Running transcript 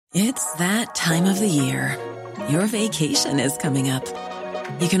It's that time of the year. Your vacation is coming up.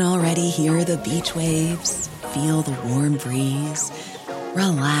 You can already hear the beach waves, feel the warm breeze,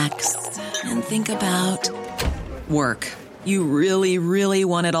 relax, and think about work. You really, really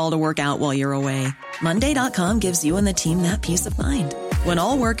want it all to work out while you're away. Monday.com gives you and the team that peace of mind. When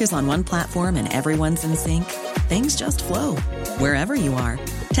all work is on one platform and everyone's in sync, things just flow. Wherever you are,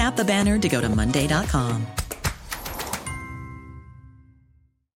 tap the banner to go to Monday.com.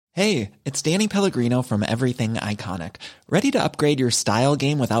 Hey, it's Danny Pellegrino from Everything Iconic. Ready to upgrade your style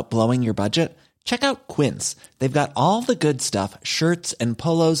game without blowing your budget? Check out Quince. They've got all the good stuff, shirts and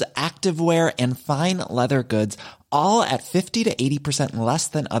polos, activewear, and fine leather goods, all at 50 to 80% less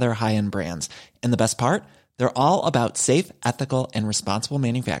than other high-end brands. And the best part? They're all about safe, ethical, and responsible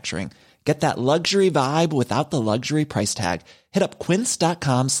manufacturing. Get that luxury vibe without the luxury price tag. Hit up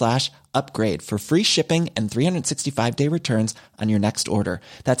quince.com/upgrade for free shipping and 365-day returns on your next order.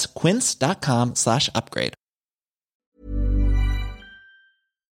 That's quince.com/upgrade.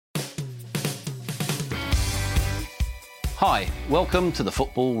 Hi, welcome to the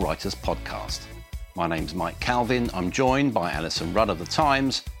Football Writers Podcast. My name's Mike Calvin. I'm joined by Alison Rudd of The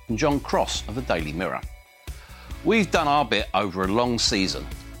Times and John Cross of the Daily Mirror. We've done our bit over a long season.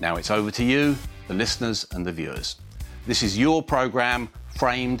 Now it's over to you, the listeners and the viewers. This is your programme,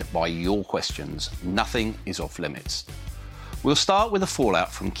 framed by your questions. Nothing is off limits. We'll start with the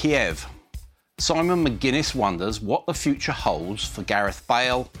fallout from Kiev. Simon McGuinness wonders what the future holds for Gareth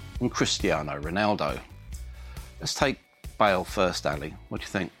Bale and Cristiano Ronaldo. Let's take Bale first, Ali. What do you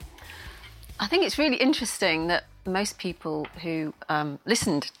think? I think it's really interesting that most people who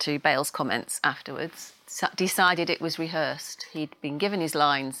listened to Bale's comments afterwards decided it was rehearsed. He'd been given his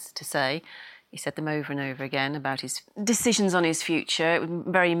lines to say. He said them over and over again about his decisions on his future. It was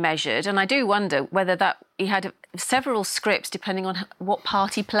very measured. And I do wonder whether that he had several scripts depending on what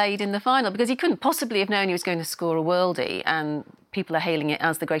part he played in the final, because he couldn't possibly have known he was going to score a worldie, and people are hailing it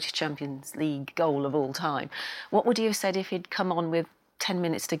as the greatest Champions League goal of all time. What would he have said if he'd come on with 10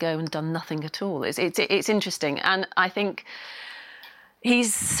 minutes to go and done nothing at all? It's interesting. And I think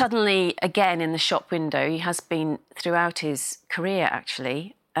he's suddenly, again, in the shop window. He has been throughout his career,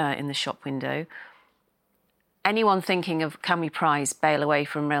 actually, in the shop window. Anyone thinking of, can we prize Bale away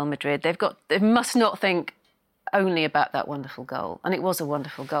from Real Madrid, they must not think only about that wonderful goal. And it was a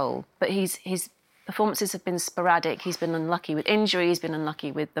wonderful goal. But his performances have been sporadic. He's been unlucky with injury. He's been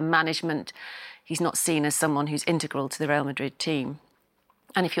unlucky with the management. He's not seen as someone who's integral to the Real Madrid team.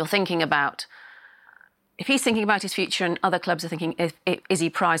 And if he's thinking about his future and other clubs are thinking, is he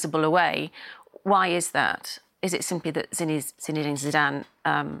prizable away? Why is that? Is it simply that Zinedine Zidane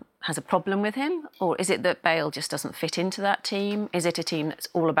has a problem with him? Or is it that Bale just doesn't fit into that team? Is it a team that's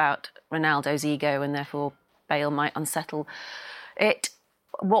all about Ronaldo's ego and therefore Bale might unsettle it?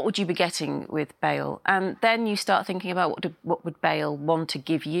 What would you be getting with Bale? And then you start thinking about what would Bale want to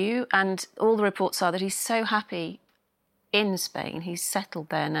give you? And all the reports are that he's so happy in Spain. He's settled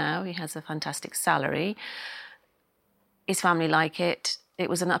there now. He has a fantastic salary. His family like it. It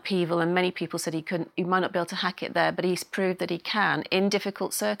was an upheaval, and many people said he might not be able to hack it there, but he's proved that he can in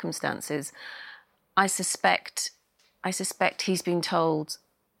difficult circumstances. I suspect he's been told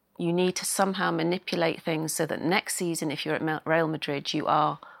you need to somehow manipulate things so that next season, if you're at Real Madrid, you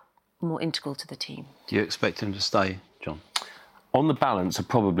are more integral to the team. Do you expect him to stay, John? On the balance, I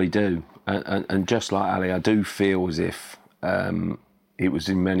probably do. And just like Ali, I do feel as if it was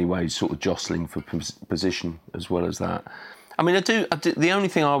in many ways sort of jostling for position as well as that. I mean, I do. The only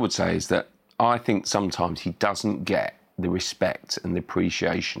thing I would say is that I think sometimes he doesn't get the respect and the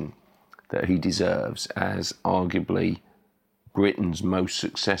appreciation that he deserves as arguably Britain's most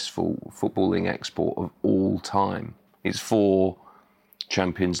successful footballing export of all time. It's 4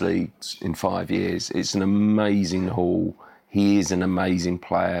 Champions Leagues in 5 years. It's an amazing haul. He is an amazing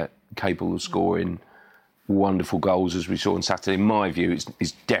player, capable of scoring wonderful goals, as we saw on Saturday. In my view,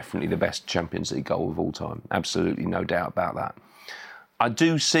 it's definitely the best Champions League goal of all time. Absolutely no doubt about that. I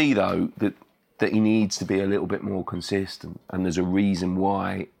do see, though, that he needs to be a little bit more consistent, and there's a reason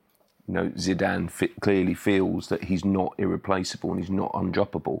why Zidane clearly feels that he's not irreplaceable and he's not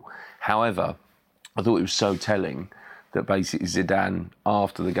undroppable. However, I thought it was so telling that basically Zidane,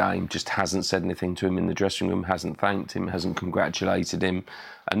 after the game, just hasn't said anything to him in the dressing room, hasn't thanked him, hasn't congratulated him.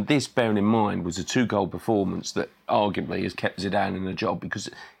 And this, bearing in mind, was a 2-goal performance that arguably has kept Zidane in the job, because,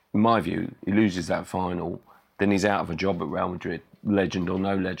 in my view, he loses that final, then he's out of a job at Real Madrid, legend or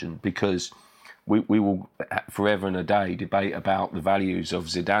no legend, because we will forever and a day debate about the values of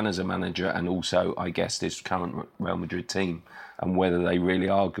Zidane as a manager and also, I guess, this current Real Madrid team and whether they really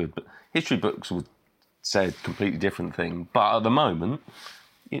are good. But history books would say a completely different thing. But at the moment,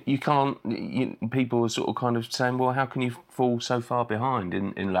 you can't. People are sort of kind of saying, well, how can you fall so far behind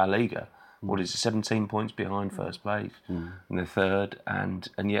in La Liga? What is it, 17 points behind first place and they're third, and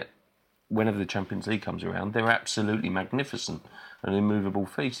yet whenever the Champions League comes around, they're absolutely magnificent, an immovable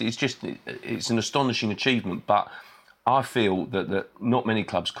feast. It's an astonishing achievement, but I feel that not many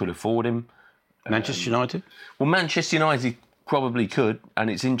clubs could afford him. Manchester United? Well, Manchester United probably could, and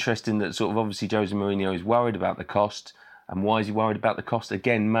it's interesting that sort of obviously Jose Mourinho is worried about the cost. And why is he worried about the cost?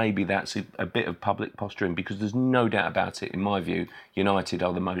 Again, maybe that's a bit of public posturing, because there's no doubt about it, in my view, United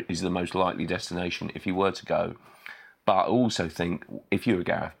is the most likely destination if he were to go. But I also think, if you were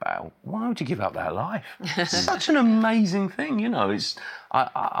Gareth Bale, why would you give up that life? It's such an amazing thing, you know.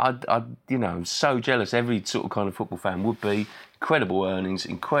 I'm so jealous. Every sort of kind of football fan would be. Incredible earnings,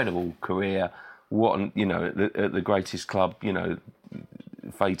 incredible career. At the greatest club,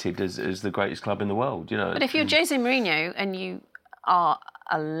 fated as the greatest club in the world, But if you're Jose Mourinho and you are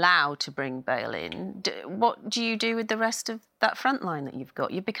allowed to bring Bale in, what do you do with the rest of that front line that you've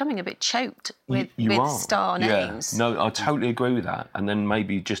got? You're becoming a bit choked with star names. No, I totally agree with that. And then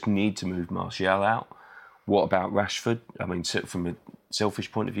maybe you just need to move Martial out. What about Rashford? I mean, from a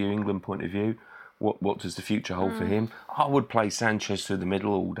selfish point of view, England point of view, what does the future hold for him? I would play Sanchez through the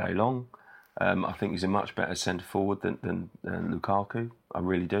middle all day long. I think he's a much better centre forward than Lukaku. I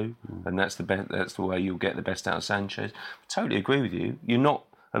really do, and that's the way you'll get the best out of Sanchez. I totally agree with you. You're not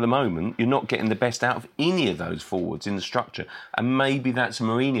getting the best out of any of those forwards in the structure, and maybe that's a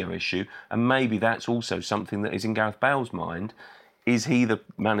Mourinho issue, and maybe that's also something that is in Gareth Bale's mind. Is he the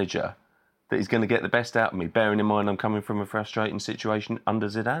manager that is going to get the best out of me? Bearing in mind I'm coming from a frustrating situation under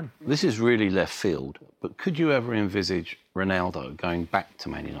Zidane. This is really left field, but could you ever envisage Ronaldo going back to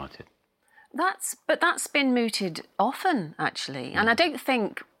Man United? That's been mooted often, actually. And I don't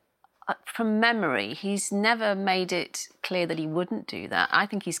think, from memory, he's never made it clear that he wouldn't do that. I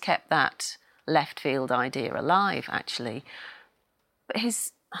think he's kept that left field idea alive, actually. But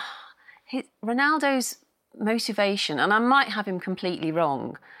his Ronaldo's motivation, and I might have him completely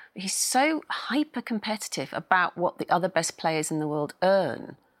wrong, but he's so hyper-competitive about what the other best players in the world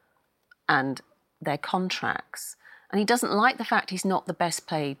earn and their contracts. And he doesn't like the fact he's not the best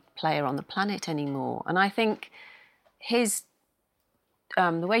paid player on the planet anymore. And I think the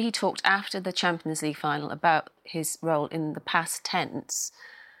way he talked after the Champions League final about his role in the past tense,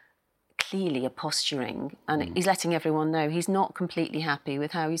 clearly a posturing. And he's letting everyone know he's not completely happy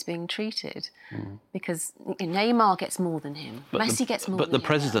with how he's being treated. Because Neymar gets more than him. Messi gets more than him. But the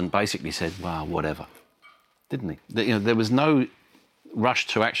president basically said, well, whatever, didn't he? There was no rush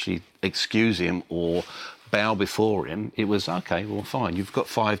to actually excuse him or bow before him. It was, OK, well, fine, you've got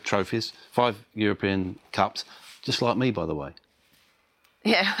 5 trophies, 5 European Cups, just like me, by the way.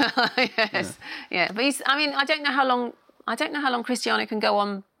 Yeah, yes. Yeah, but I don't know how long Cristiano can go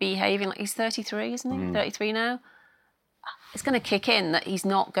on behaving like he's 33, isn't he? 33 now. It's going to kick in that he's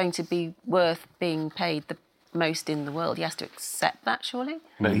not going to be worth being paid the most in the world. He has to accept that, surely.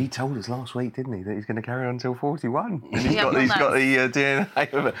 No, he told us last week, didn't he, that he's going to carry on until 41. And he's got the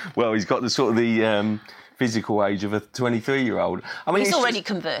DNA of it. Well, he's got the sort of the physical age of a 23-year-old. I mean, he's already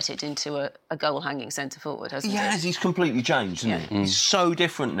converted into a goal-hanging centre forward, hasn't he? Yes, he's completely changed, isn't he? He's so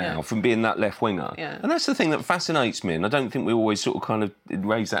different now from being that left winger. Yeah. And that's the thing that fascinates me, and I don't think we always sort of kind of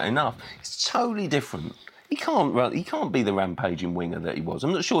raise that enough. It's totally different. He can't be the rampaging winger that he was.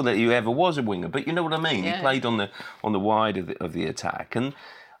 I'm not sure that he ever was a winger, but you know what I mean. Yeah. He played on the wide of the attack, and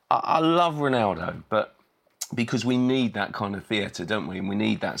I love Ronaldo, but because we need that kind of theatre, don't we? And we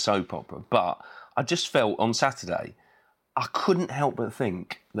need that soap opera. But I just felt on Saturday, I couldn't help but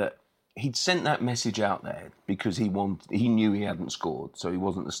think that he'd sent that message out there because he knew he hadn't scored, so he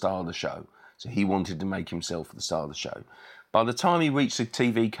wasn't the star of the show. So he wanted to make himself the star of the show. By the time he reached the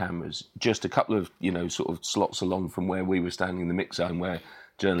TV cameras, just a couple of, sort of slots along from where we were standing in the mix zone where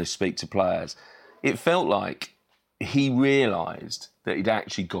journalists speak to players, it felt like he realised that he'd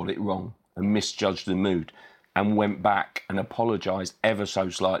actually got it wrong and misjudged the mood and went back and apologised ever so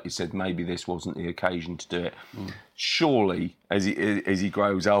slightly, said maybe this wasn't the occasion to do it. Surely, as he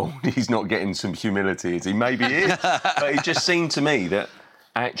grows old, he's not getting some humility, is he? Maybe he is. But it just seemed to me that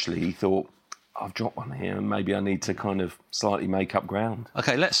actually he thought, I've dropped one here and maybe I need to kind of slightly make up ground.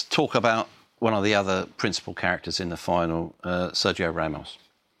 OK, let's talk about one of the other principal characters in the final, Sergio Ramos.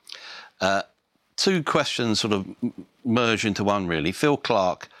 2 questions sort of merge into one, really. Phil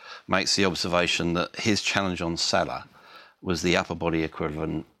Clark makes the observation that his challenge on Salah was the upper body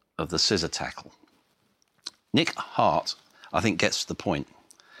equivalent of the scissor tackle. Nick Hart, I think, gets to the point.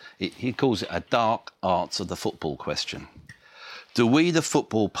 He calls it a dark arts of the football question. Do we, the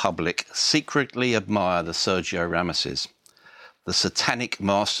football public, secretly admire the Sergio Ramoses, the the satanic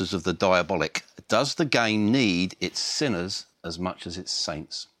masters of the diabolic. Does the game need its sinners as much as its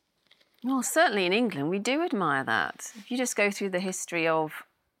saints? Well, certainly in England, we do admire that. If you just go through the history of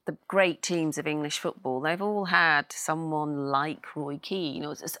the great teams of English football, they've all had someone like Roy Keane,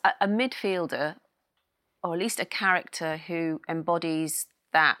 or a midfielder, or at least a character who embodies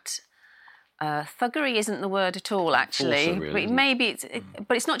that. Thuggery isn't the word at all, actually. Really,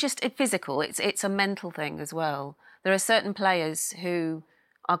 but it's not just physical, it's a mental thing as well. There are certain players who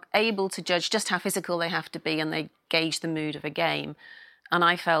are able to judge just how physical they have to be, and they gauge the mood of a game. And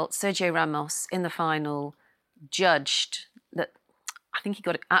I felt Sergio Ramos in the final judged that. I think he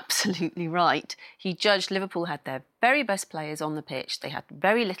got it absolutely right. He judged Liverpool had their very best players on the pitch. They had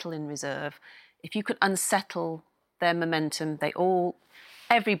very little in reserve. If you could unsettle their momentum,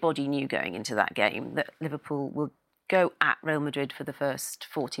 everybody knew going into that game that Liverpool will go at Real Madrid for the first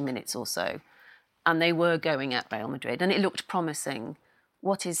 40 minutes or so. And they were going at Real Madrid, and it looked promising.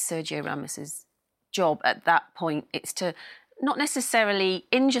 What is Sergio Ramos's job at that point? It's to not necessarily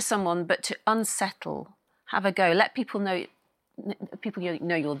injure someone, but to unsettle, have a go, let people know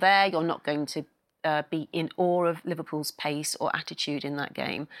you're there. You're not going to be in awe of Liverpool's pace or attitude in that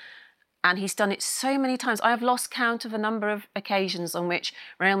game. And he's done it so many times. I have lost count of a number of occasions on which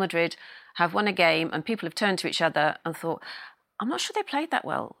Real Madrid have won a game and people have turned to each other and thought, I'm not sure they played that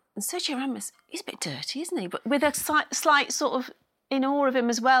well. And Sergio Ramos, he's a bit dirty, isn't he? But with a slight sort of in awe of him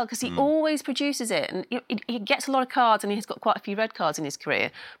as well, because he always produces it. And he gets a lot of cards, and he's got quite a few red cards in his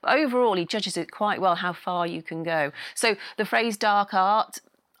career. But overall, he judges it quite well, how far you can go. So the phrase dark art,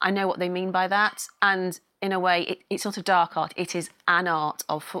 I know what they mean by that. And in a way, it's not a dark art. It is an art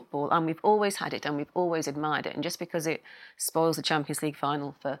of football. And we've always had it, and we've always admired it. And just because it spoils the Champions League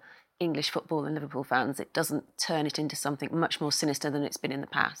final for English football and Liverpool fans, it doesn't turn it into something much more sinister than it's been in the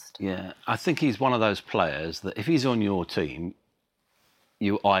past. Yeah, I think he's one of those players that if he's on your team,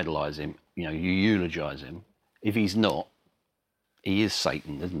 you idolise him, you eulogise him. If he's not, he is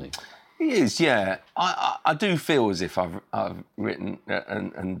Satan, isn't he? He is, yeah. I do feel as if I've written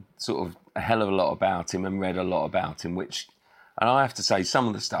and sort of a hell of a lot about him and read a lot about him, and I have to say, some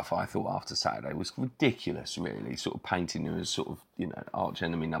of the stuff I thought after Saturday was ridiculous, really, sort of painting him as sort of, arch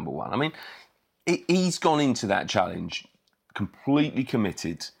enemy number one. I mean, he's gone into that challenge completely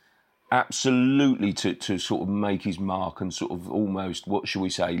committed, absolutely to sort of make his mark and sort of almost, what shall we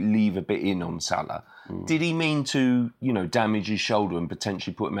say, leave a bit in on Salah. Did he mean to, damage his shoulder and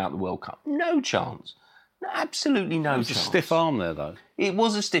potentially put him out of the World Cup? No chance. Absolutely no chance. It was a stiff arm there, though. It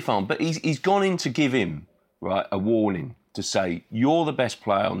was a stiff arm, but he's gone in to give him, right, a warning to say, you're the best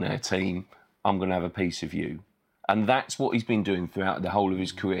player on their team, I'm going to have a piece of you. And that's what he's been doing throughout the whole of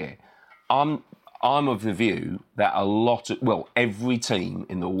his career. I'm of the view that every team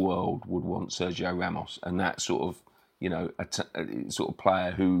in the world would want Sergio Ramos, and that sort of, a sort of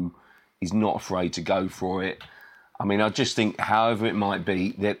player who is not afraid to go for it. I mean, I just think, however it might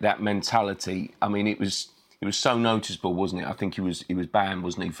be, that mentality. I mean, it was so noticeable, wasn't it? I think he was banned,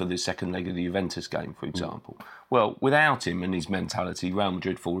 wasn't he, for the second leg of the Juventus game, for example. Well, without him and his mentality, Real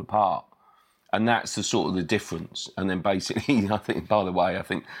Madrid fall apart. And that's the sort of the difference. And then basically, I think by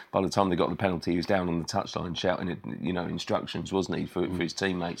the time they got the penalty, he was down on the touchline shouting, instructions, wasn't he, for his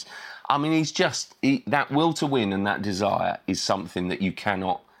teammates. I mean, that will to win and that desire is something that you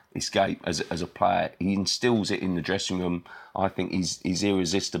cannot escape as a player. He instills it in the dressing room. I think he's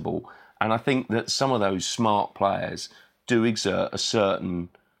irresistible. And I think that some of those smart players do exert a certain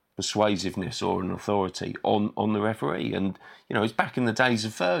persuasiveness or an authority on the referee. And, it's back in the days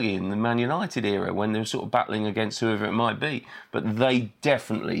of Fergie in the Man United era when they were sort of battling against whoever it might be. But they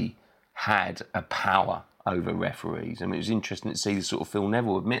definitely had a power over referees. I mean, it was interesting to see sort of Phil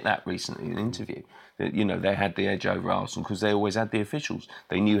Neville admit that recently in an interview. That, they had the edge over Arsenal because they always had the officials.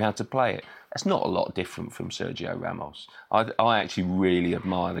 They knew how to play it. That's not a lot different from Sergio Ramos. I actually really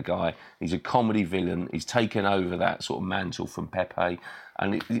admire the guy. He's a comedy villain. He's taken over that sort of mantle from Pepe.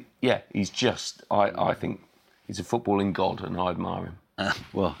 And, he's just, I think, he's a footballing god, and I admire him.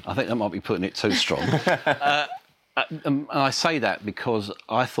 Well, I think that might be putting it too strong. And I say that because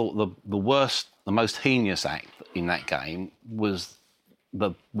I thought the worst, the most heinous act in that game was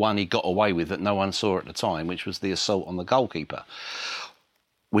the one he got away with that no one saw at the time, which was the assault on the goalkeeper.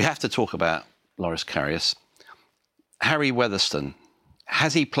 We have to talk about Loris Karius. Harry Weatherston,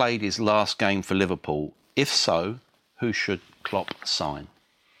 has he played his last game for Liverpool? If so, who should Klopp sign?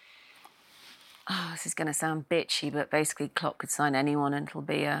 Oh, this is going to sound bitchy, but basically Klopp could sign anyone and it'll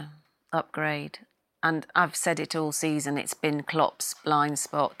be a upgrade. And I've said it all season, it's been Klopp's blind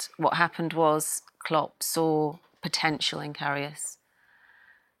spot. What happened was Klopp saw potential in Karius.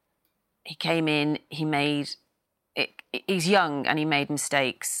 He came in, he made he's young and he made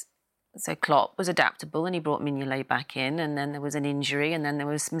mistakes. So Klopp was adaptable and he brought Mignolet back in, and then there was an injury, and then there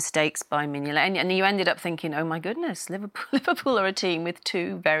was mistakes by Mignolet, and you ended up thinking, oh my goodness, Liverpool are a team with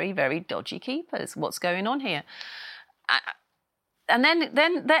two very, very dodgy keepers. What's going on here? And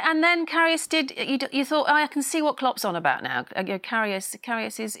then Karius did. You thought, oh, I can see what Klopp's on about now. Karius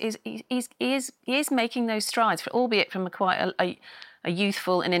is making those strides, albeit from quite a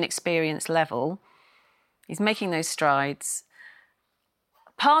youthful and inexperienced level. He's making those strides.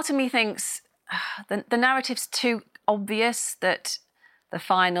 Part of me thinks the narrative's too obvious, that the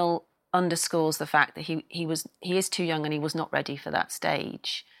final underscores the fact that he is too young and he was not ready for that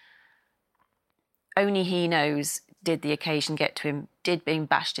stage. Only he knows, did the occasion get to him? Did being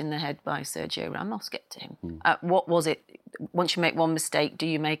bashed in the head by Sergio Ramos get to him? What was it? Once you make one mistake, do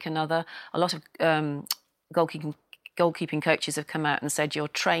you make another? A lot of goalkeeping coaches have come out and said you're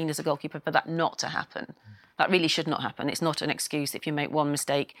trained as a goalkeeper for that not to happen. That really should not happen. It's not an excuse. If you make one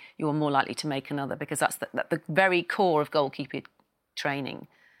mistake, you are more likely to make another, because that's the very core of goalkeeping training,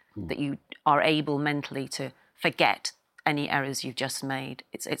 that you are able mentally to forget any errors you've just made.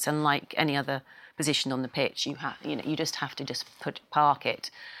 It's unlike any other position on the pitch. You just have to park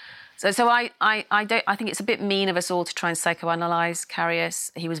it. So I think it's a bit mean of us all to try and psychoanalyse Karius.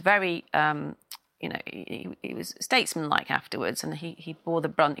 He was very he was statesmanlike afterwards, and he bore the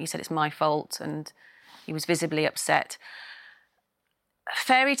brunt. He said it's my fault, and he was visibly upset.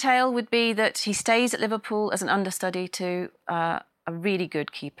 Fairy tale would be that he stays at Liverpool as an understudy to a really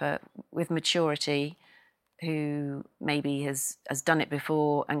good keeper with maturity, who maybe has done it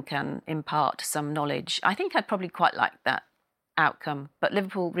before and can impart some knowledge. I think I'd probably quite like that outcome. But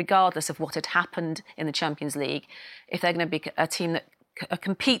Liverpool, regardless of what had happened in the Champions League, if they're going to be a team that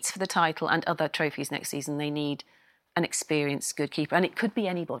competes for the title and other trophies next season, they need an experienced good keeper. And it could be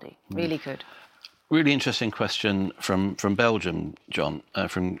anybody, really could. Really interesting question from Belgium, John,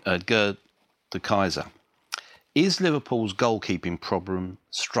 from Gerd de Kaiser. Is Liverpool's goalkeeping problem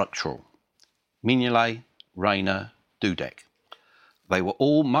structural? Mignolet, Reina, Dudek. They were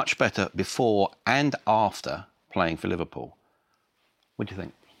all much better before and after playing for Liverpool. What do you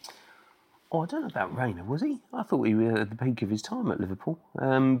think? Oh, I don't know about Reina, was he? I thought he was at the peak of his time at Liverpool.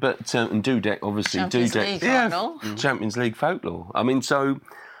 And Dudek, obviously. Champions League final. Champions League folklore. I mean, so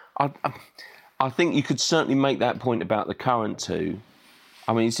I think you could certainly make that point about the current two.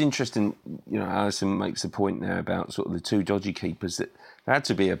 I mean, it's interesting, Alison makes a point there about sort of the two dodgy keepers, that there had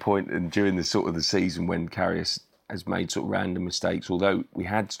to be a point during the sort of the season when Karius has made sort of random mistakes, although we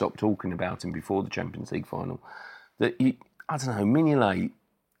had stopped talking about him before the Champions League final, that, Mignolet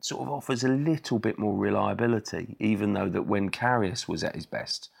sort of offers a little bit more reliability, even though that when Karius was at his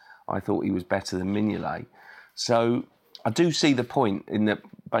best, I thought he was better than Mignolet. So I do see the point in that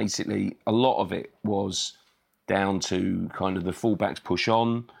basically a lot of it was down to kind of the fullbacks push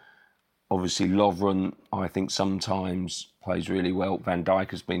on. Obviously, Lovren, I think, sometimes plays really well. Van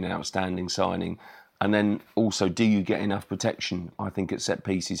Dijk has been an outstanding signing. And then also, do you get enough protection? I think at set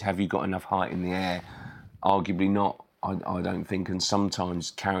pieces, have you got enough height in the air? Arguably not, I don't think. And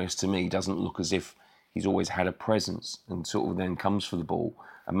sometimes Karius, to me, doesn't look as if he's always had a presence and sort of then comes for the ball.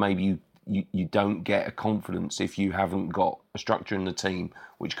 And maybe you don't get a confidence if you haven't got a structure in the team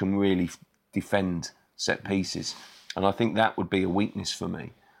which can really defend set pieces. And I think that would be a weakness for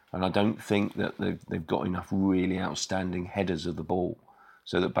me. And I don't think that they've got enough really outstanding headers of the ball,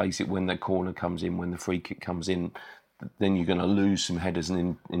 so that basically when the corner comes in, when the free kick comes in, then you're going to lose some headers,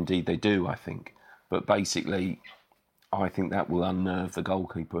 and indeed they do, I think. But basically, I think that will unnerve the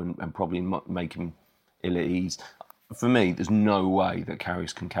goalkeeper and probably make him ill at ease. For me, there's no way that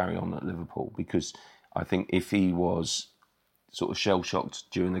Karius can carry on at Liverpool, because I think if he was sort of shell-shocked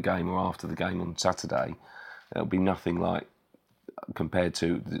during the game or after the game on Saturday, there'll be nothing like compared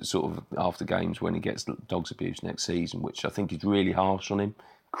to the sort of after games when he gets dogs abuse next season, which I think is really harsh on him,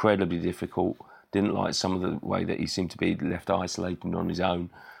 incredibly difficult. Didn't like some of the way that he seemed to be left isolated on his own.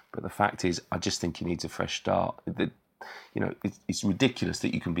 But the fact is, I just think he needs a fresh start. It's ridiculous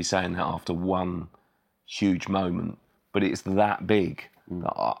that you can be saying that after one huge moment, but it's that big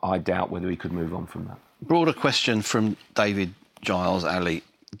that I doubt whether he could move on from that. Broader question from David Giles, Ali.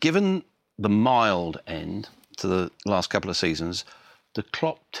 Given the mild end to the last couple of seasons, do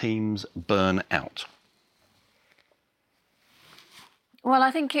Klopp teams burn out? Well, I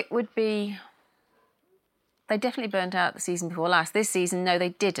think it would be... They definitely burnt out the season before last. This season, no, they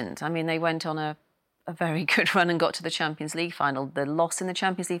didn't. I mean, they went on a very good run and got to the Champions League final. The loss in the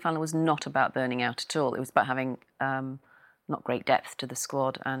Champions League final was not about burning out at all. It was about having not great depth to the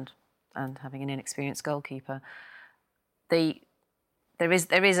squad and having an inexperienced goalkeeper. There is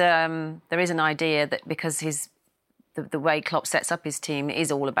an idea that because his the way Klopp sets up his team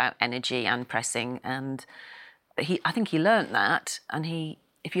is all about energy and pressing. And I think he learnt that. And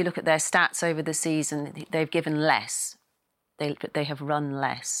if you look at their stats over the season, they've given less. They have run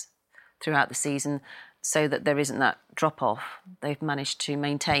less throughout the season, so that there isn't that drop-off. They've managed to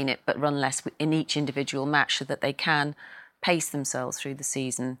maintain it, but run less in each individual match so that they can pace themselves through the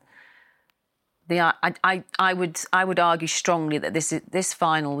season. I would argue strongly that this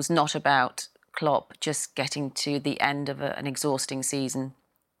final was not about Klopp just getting to the end of an exhausting season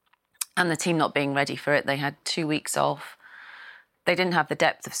and the team not being ready for it. They had 2 weeks off. They didn't have the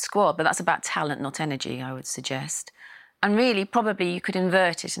depth of squad, but that's about talent, not energy, I would suggest. And really, probably you could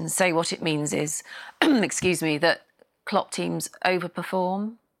invert it and say what it means is, excuse me, that Klopp teams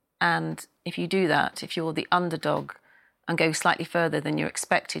overperform. And if you do that, if you're the underdog and go slightly further than you're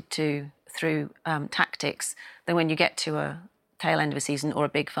expected to through tactics, then when you get to a tail end of a season or a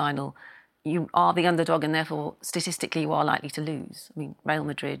big final, you are the underdog and therefore statistically you are likely to lose. I mean, Real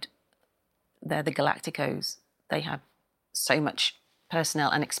Madrid, they're the Galacticos. They have so much personnel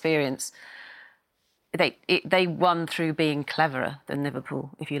and experience. They won through being cleverer than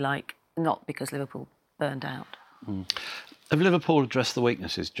Liverpool, if you like, not because Liverpool burned out. Have Liverpool addressed the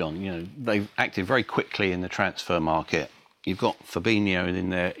weaknesses, John? You know, they've acted very quickly in the transfer market. You've got Fabinho in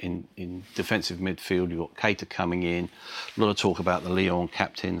there in defensive midfield. You've got Keita coming in. A lot of talk about the Lyon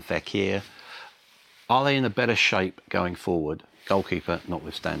captain, Fekir. Are they in a better shape going forward, goalkeeper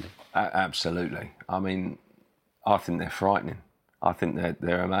notwithstanding? Absolutely. I mean, I think they're frightening. I think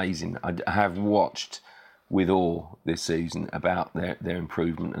they're amazing. I have watched with awe this season about their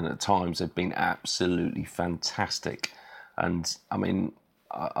improvement, and at times they've been absolutely fantastic. And I mean,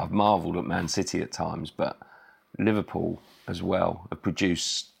 I've marvelled at Man City at times, but Liverpool as well have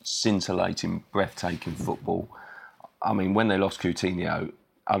produced scintillating, breathtaking football. I mean, when they lost Coutinho,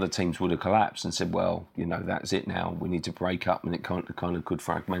 other teams would have collapsed and said, well, you know, that's it now. We need to break up, and it kind of could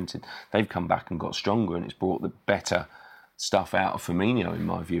fragmented. They've come back and got stronger, and it's brought the better stuff out of Firmino, in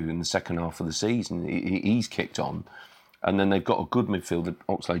my view, in the second half of the season. He's kicked on. And then they've got a good midfield.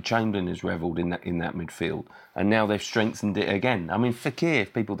 Oxlade-Chamberlain has revelled in that midfield. And now they've strengthened it again. I mean, Fekir,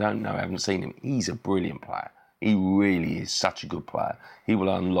 if people don't know, haven't seen him, he's a brilliant player. He really is such a good player. He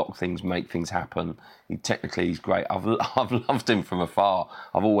will unlock things, make things happen. He's great. I've loved him from afar.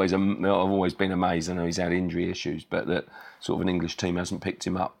 I've always been amazed. I know he's had injury issues, but that sort of an English team hasn't picked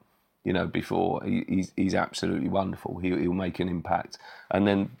him up, you know, before. He's absolutely wonderful. He'll make an impact. And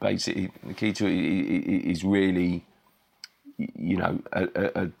then basically, the key to it is really, you know,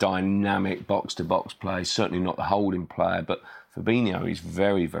 a dynamic box-to-box player. Certainly not the holding player, but Fabinho is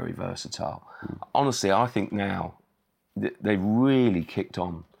very, very versatile. Honestly, I think now they've really kicked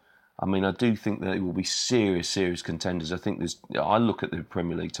on. I mean, I do think that they will be serious contenders. I look at the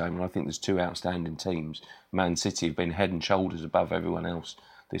Premier League table and I think there's two outstanding teams. Man City have been head and shoulders above everyone else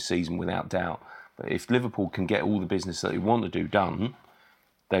this season, without doubt. But if Liverpool can get all the business that they want to do done,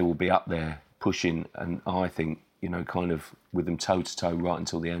 they will be up there pushing, and I think, you know, kind of with them toe-to-toe right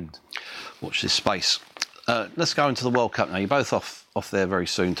until the end. Watch this space. Let's go into the World Cup now. You're both off there very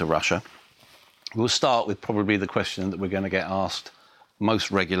soon to Russia. We'll start with probably the question that we're going to get asked most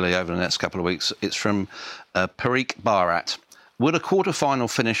regularly over the next couple of weeks. It's from Parikh Bharat. Would a quarter-final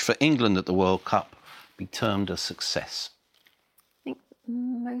finish for England at the World Cup be termed a success? I think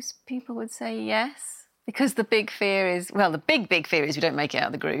most people would say yes. Because the big fear is, well, the big fear is we don't make it out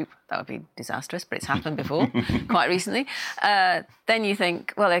of the group. That would be disastrous, but it's happened before, quite recently. Then you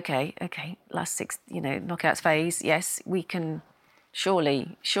think, well, okay, last six, you know, knockouts phase, yes, we can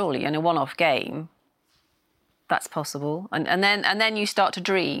surely in a one-off game, that's possible. And then you start to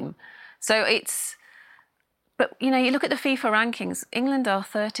dream. So but, you know, you look at the FIFA rankings, England are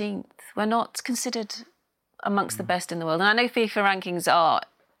 13th. We're not considered amongst the best in the world. And I know FIFA rankings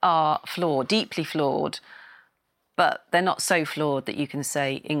are flawed, deeply flawed, but they're not so flawed that you can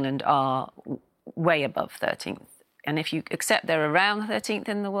say England are way above 13th. And if you accept they're around 13th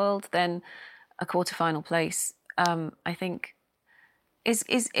in the world, then a quarter-final place, I think,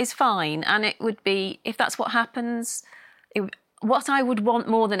 is fine. And it would be, if that's what happens, what I would want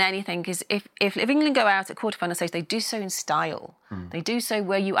more than anything is if England go out at quarter-final stage, they do so in style. They do so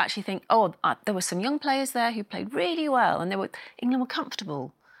where you actually think, there were some young players there who played really well, and England were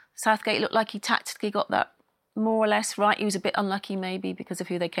comfortable. Southgate looked like he tactically got that more or less right. He was a bit unlucky maybe because of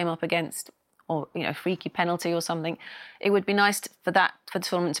who they came up against, or, you know, freaky penalty or something. It would be nice for the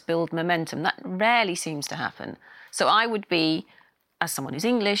tournament to build momentum. That rarely seems to happen. So I would be, as someone who's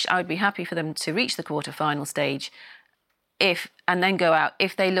English, I would be happy for them to reach the quarter-final stage and then go out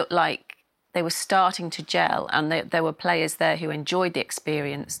if they looked like they were starting to gel and there were players there who enjoyed the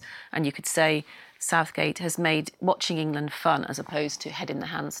experience, and you could say Southgate has made watching England fun as opposed to head in the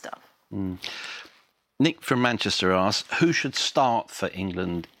hand stuff. Nick from Manchester asks, who should start for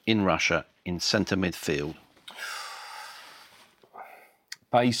England in Russia in centre midfield?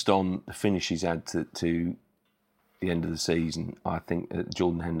 Based on the finish he's had to the end of the season, I think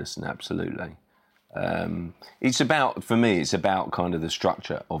Jordan Henderson, absolutely. It's about kind of the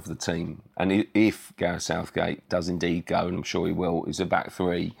structure of the team. And if Gareth Southgate does indeed go, and I'm sure he will, is a back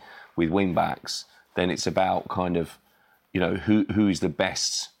three with wing backs, then it's about kind of, who is the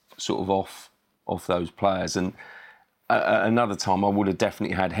best sort of off those players. And another time I would have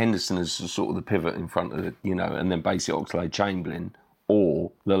definitely had Henderson as sort of the pivot in front of and then basically Oxlade-Chamberlain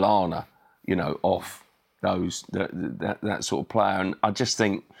or Lallana, off those that sort of player. And I just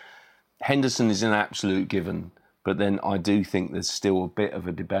think Henderson is an absolute given, but then I do think there's still a bit of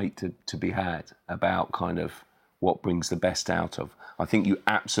a debate to be had about kind of what brings the best out of. I think you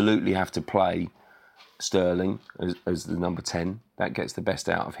absolutely have to play Sterling as the number 10. That gets the best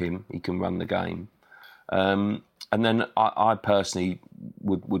out of him. He can run the game. And then I personally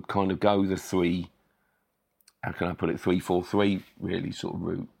would kind of go the 3-4-3 really sort of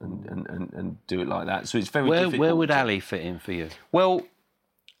route and do it like that. So it's very difficult. Where would Ali fit in for you? Well,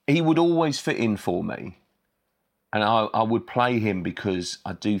 he would always fit in for me. And I would play him because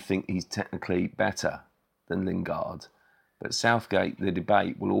I do think he's technically better than Lingard. But Southgate, the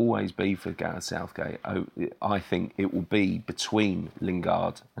debate will always be for Gareth Southgate. I think it will be between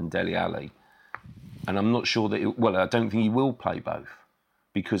Lingard and Dele Alli. And I'm not sure that... I don't think he will play both.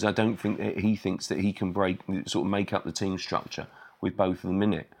 Because I don't think that he thinks that he can make up the team structure with both of them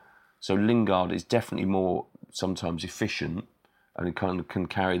in it. So Lingard is definitely more sometimes efficient and kind of can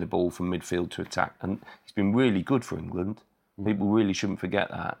carry the ball from midfield to attack. And he's been really good for England. People really shouldn't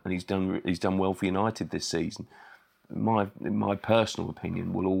forget that. And he's done well for United this season. My personal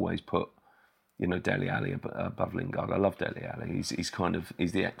opinion will always put, Dele Alli above Lingard. I love Dele Alli. He's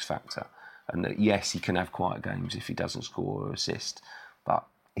the X factor. And yes, he can have quiet games if he doesn't score or assist, but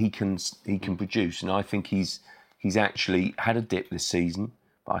he can produce. And I think he's actually had a dip this season,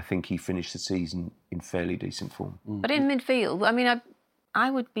 but I think he finished the season in fairly decent form. But in midfield, I mean, I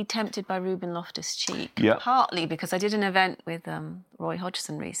would be tempted by Ruben Loftus-Cheek, partly because I did an event with Roy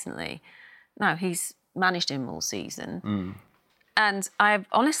Hodgson recently. Now, he's managed him all season. And I've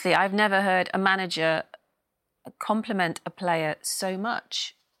never heard a manager compliment a player so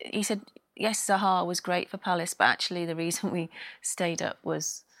much. He said, yes, Zaha was great for Palace, but actually the reason we stayed up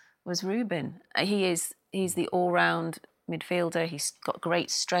was Ruben. He's the all-round midfielder. He's got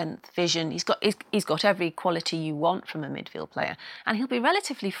great strength, vision. He's got every quality you want from a midfield player. And he'll be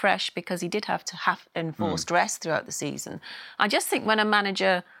relatively fresh because he did have enforced rest throughout the season. I just think when a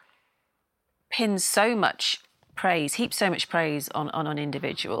manager heaps so much praise on an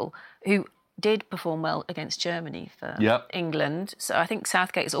individual who did perform well against Germany for England. So I think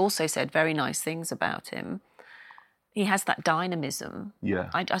Southgate has also said very nice things about him. He has that dynamism. Yeah.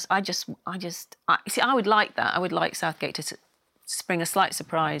 I would like that. I would like Southgate to spring a slight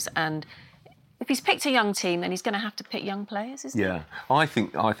surprise. And if he's picked a young team, then he's going to have to pick young players, isn't he? Yeah. I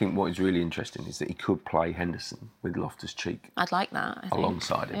think what is really interesting is that he could play Henderson with Loftus-Cheek. I'd like that,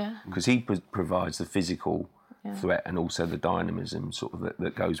 alongside him. Because he provides the physical threat and also the dynamism sort of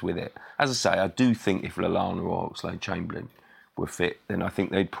that goes with it. As I say, I do think if Lallana or Oxlade-Chamberlain were fit, then I think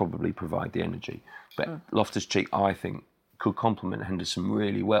they'd probably provide the energy. But Loftus-Cheek, I think, could complement Henderson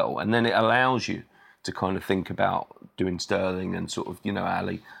really well. And then it allows you to kind of think about doing Sterling and sort of,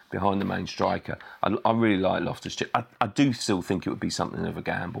 Ali behind the main striker. I really like Loftus-Cheek. I do still think it would be something of a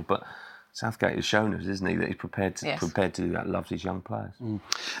gamble, but Southgate has shown us, isn't he, that he's prepared to do that, loves his young players.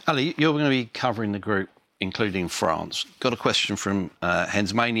 Ali, you're going to be covering the group, including France. Got a question from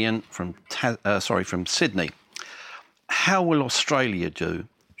Hensmanian from Sydney. How will Australia do?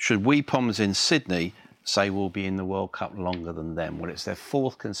 Should we Poms in Sydney say we'll be in the World Cup longer than them? Well, it's their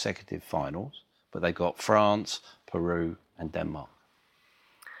fourth consecutive finals, but they got France, Peru and Denmark.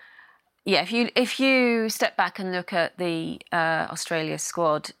 Yeah, if you step back and look at the Australia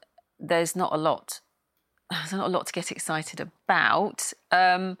squad, there's not a lot to get excited about.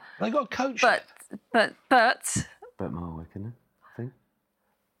 They got a coach. But Marwick, isn't it? I think.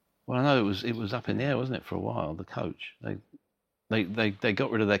 Well, I know it was up in the air, wasn't it, for a while? The coach, they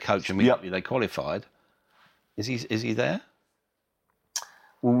got rid of their coach immediately. They qualified. Is he there?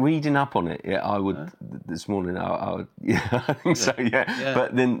 Well, reading up on it, I would this morning. I would, I think so. Yeah.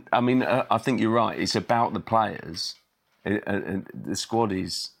 But then, I mean, I think you're right. It's about the players. The squad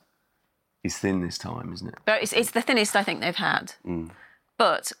is thin this time, isn't it? But it's the thinnest I think they've had.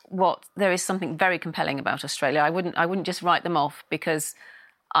 But there is something very compelling about Australia. I wouldn't just write them off because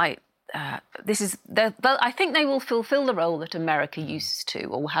I think they will fulfil the role that America used to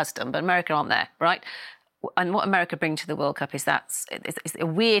or has done, but America aren't there, right? And what America bring to the World Cup is the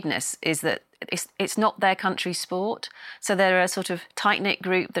weirdness is that it's not their country's sport. So they're a sort of tight-knit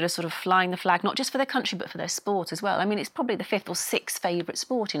group that are sort of flying the flag, not just for their country, but for their sport as well. I mean, it's probably the 5th or 6th favourite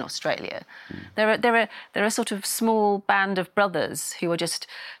sport in Australia. They're a sort of small band of brothers who are just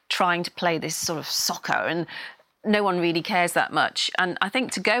trying to play this sort of soccer, and no one really cares that much. And I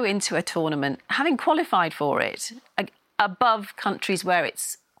think to go into a tournament, having qualified for it, above countries where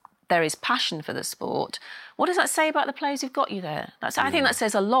there is passion for the sport, what does that say about the players who've got you there? I think that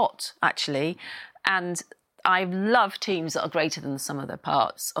says a lot, actually. And I love teams that are greater than the sum of their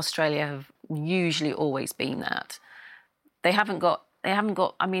parts. Australia have usually always been that. They haven't got.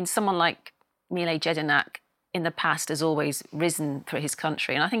 I mean, someone like Mile Jedinak in the past has always risen for his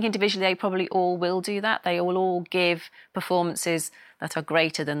country, and I think individually they probably all will do that. They will all give performances that are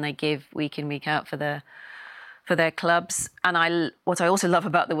greater than they give week in, week out for their clubs. And what I also love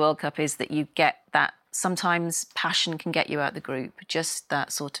about the World Cup is that you get that sometimes passion can get you out of the group. Just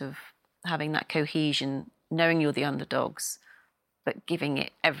that sort of having that cohesion, knowing you're the underdogs, but giving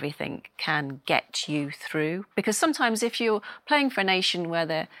it everything can get you through. Because sometimes if you're playing for a nation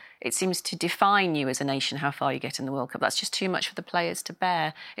where it seems to define you as a nation, how far you get in the World Cup, that's just too much for the players to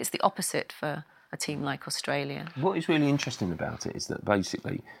bear. It's the opposite for a team like Australia. What is really interesting about it is that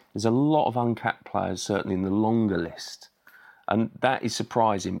basically there's a lot of uncapped players, certainly in the longer list. And that is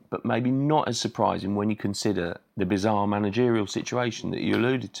surprising, but maybe not as surprising when you consider the bizarre managerial situation that you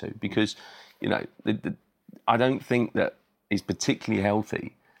alluded to. Because, I don't think that it's particularly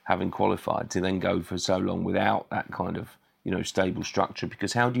healthy, having qualified, to then go for so long without that kind of, stable structure.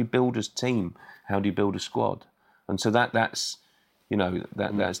 Because how do you build a team? How do you build a squad? And so that's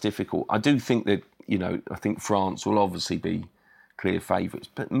difficult. I do think that, I think France will obviously be clear favourites,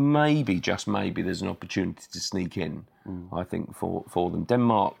 but maybe, just maybe, there's an opportunity to sneak in, I think, for them.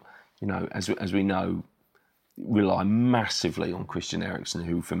 Denmark, as we know, rely massively on Christian Eriksen,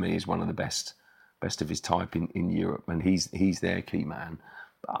 who for me is one of the best of his type in Europe, and he's their key man.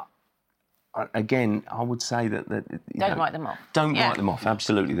 But again, I would say that don't write them off. Don't write them off.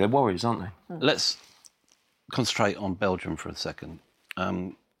 Absolutely, they're warriors, aren't they? Let's concentrate on Belgium for a second.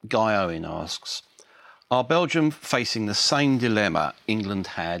 Guy Owen asks, are Belgium facing the same dilemma England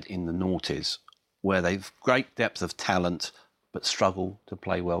had in the noughties, where they've great depth of talent but struggle to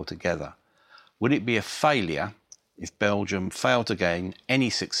play well together? Would it be a failure if Belgium fail to gain any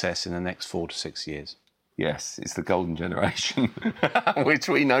success in the next 4 to 6 years? Yes, it's the golden generation, which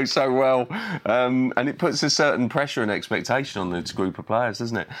we know so well. And it puts a certain pressure and expectation on this group of players,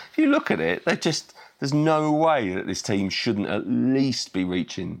 doesn't it? If you look at it, there's no way that this team shouldn't at least be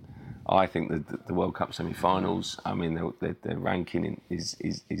reaching, I think, the World Cup semi-finals. I mean, their ranking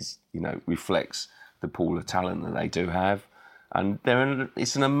is reflects the pool of talent that they do have. And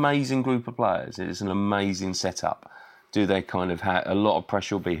it's an amazing group of players. It is an amazing setup. Do they kind of have a lot of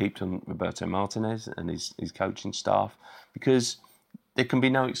pressure will be heaped on Roberto Martinez and his coaching staff, because there can be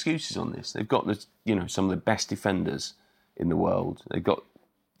no excuses on this. They've got some of the best defenders in the world. They've got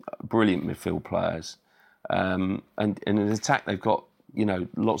brilliant midfield players, and in attack they've got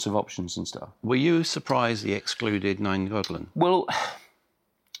lots of options and stuff. Were you surprised he excluded Nainggolan? Well,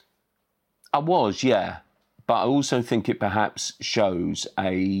 I was, yeah. But I also think it perhaps shows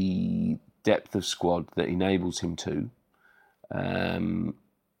a depth of squad that enables him to.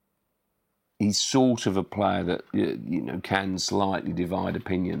 He's sort of a player that can slightly divide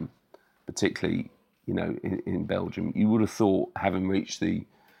opinion, particularly in Belgium. You would have thought, having reached the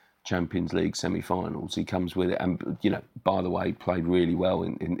Champions League semi-finals, he comes with it, and by the way, played really well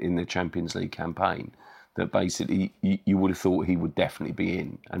in the Champions League campaign. That basically you would have thought he would definitely be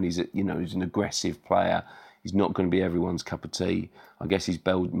in, and he's an aggressive player. He's not going to be everyone's cup of tea. I guess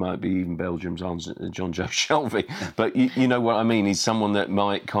might be even Belgium's Jonjo Shelvey. But you know what I mean? He's someone that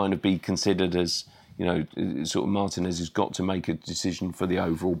might kind of be considered as, sort of Martinez has got to make a decision for the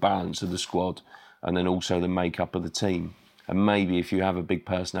overall balance of the squad and then also the makeup of the team. And maybe if you have a big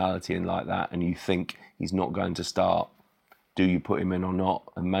personality in like that and you think he's not going to start, do you put him in or not?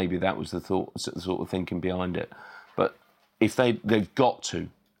 And maybe that was the sort of thinking behind it. But if they've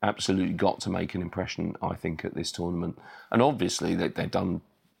absolutely got to make an impression, I think, at this tournament. And obviously they've done,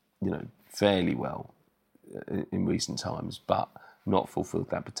 fairly well in recent times, but not fulfilled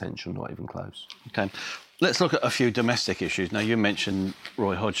that potential, not even close. OK. Let's look at a few domestic issues. Now, you mentioned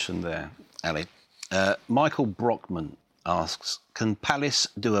Roy Hodgson there, Ali. Michael Brockman asks, can Palace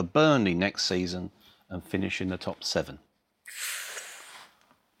do a Burnley next season and finish in the top 7?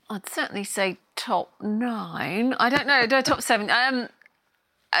 I'd certainly say top 9. I don't know, top 7.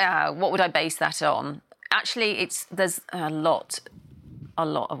 What would I base that on? Actually, there's a lot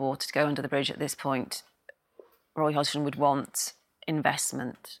of water to go under the bridge at this point. Roy Hodgson would want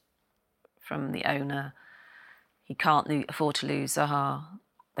investment from the owner. He can't afford to lose Zaha.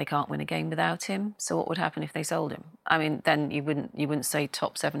 They can't win a game without him. So what would happen if they sold him? I mean, then you wouldn't say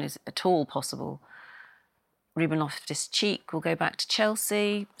top 7 is at all possible. Ruben Loftus-Cheek will go back to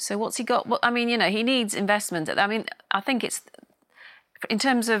Chelsea. So what's he got? I mean, he needs investment. I mean, I think it's, in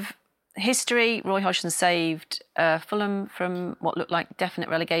terms of history, Roy Hodgson saved Fulham from what looked like definite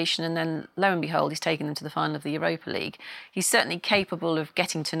relegation, and then, lo and behold, he's taken them to the final of the Europa League. He's certainly capable of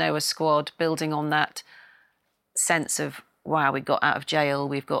getting to know a squad, building on that sense of, wow, we got out of jail,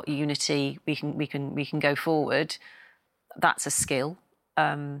 we've got unity, we can go forward. That's a skill.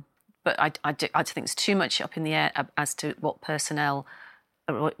 But I think there's too much up in the air as to what personnel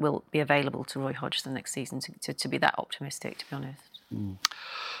will be available to Roy Hodgson next season to be that optimistic, to be honest. Mm.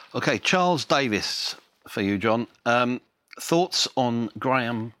 OK, Charles Davis for you, John. Thoughts on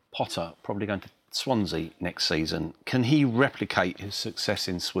Graham Potter probably going to Swansea next season? Can he replicate his success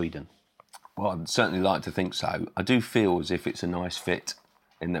in Sweden? Well, I'd certainly like to think so. I do feel as if it's a nice fit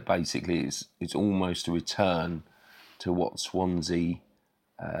in that basically it's almost a return to what Swansea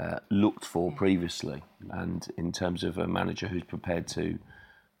looked for previously, and in terms of a manager who's prepared to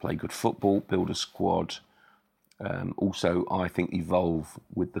play good football, build a squad, also I think evolve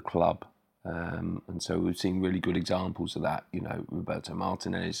with the club, and so we've seen really good examples of that. Roberto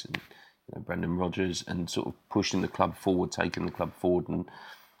Martinez and Brendan Rodgers, and sort of pushing the club forward, taking the club forward, and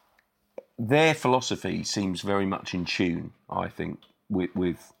their philosophy seems very much in tune, I think,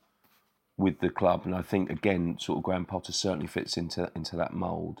 with the club, and I think again, sort of Graham Potter certainly fits into that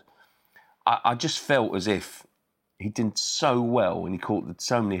mould. I just felt as if he did so well, and he caught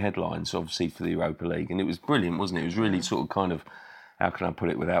so many headlines, obviously, for the Europa League, and it was brilliant, wasn't it? It was really sort of kind of, how can I put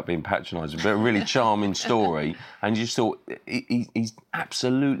it without being patronising, but a really charming story, and you just thought he's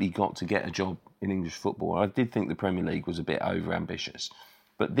absolutely got to get a job in English football. I did think the Premier League was a bit over-ambitious,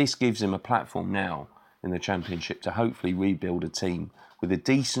 but this gives him a platform now in the Championship to hopefully rebuild a team with a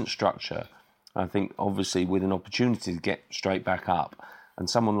decent structure. I think, obviously, with an opportunity to get straight back up. And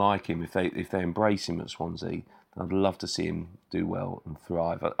someone like him, if they embrace him at Swansea, I'd love to see him do well and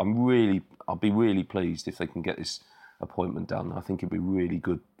thrive. I'll be really pleased if they can get this appointment done. I think it'd be really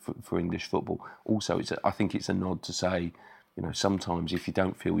good for English football. Also, I think it's a nod to say, sometimes if you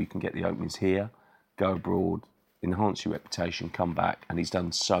don't feel you can get the openings here, go abroad, enhance your reputation, come back, and he's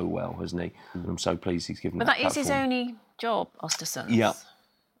done so well, hasn't he? And I'm so pleased he's given that platform. But that is his only job, Östersund. Yeah.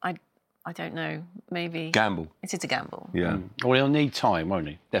 I don't know, maybe... Gamble. It is a gamble. Yeah. Well, he'll need time, won't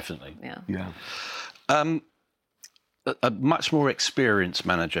he? Definitely. Yeah. A much more experienced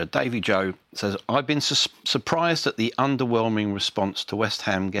manager, Davy Joe, says, I've been surprised at the underwhelming response to West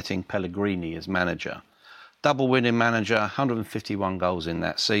Ham getting Pellegrini as manager. Double winning manager, 151 goals in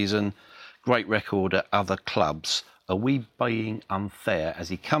that season, great record at other clubs. Are we being unfair as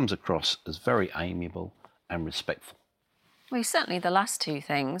he comes across as very amiable and respectful? Well, certainly the last two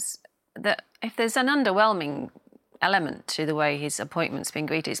things. That if there's an underwhelming element to the way his appointment's been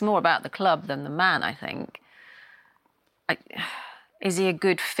greeted, it's more about the club than the man, I think. Is he a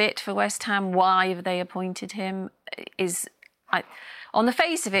good fit for West Ham? Why have they appointed him? On the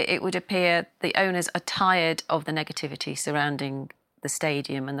face of it, it would appear the owners are tired of the negativity surrounding the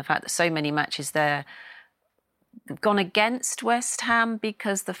stadium and the fact that so many matches there have gone against West Ham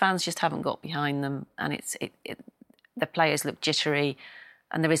because the fans just haven't got behind them, and the players look jittery,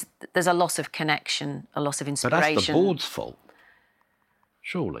 and there's a loss of connection, a loss of inspiration. But that's the board's fault,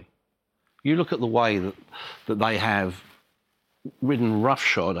 surely. You look at the way that they have ridden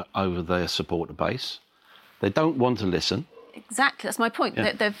roughshod over their supporter base. They don't want to listen. Exactly, that's my point.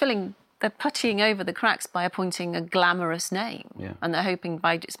 Yeah. They're puttying over the cracks by appointing a glamorous name. Yeah. And they're hoping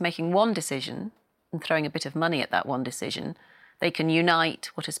by just making one decision and throwing a bit of money at that one decision, they can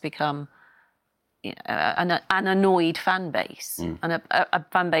unite what has become an annoyed fan base, and a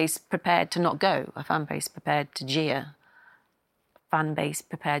fan base prepared to not go, a fan base prepared to jeer, a fan base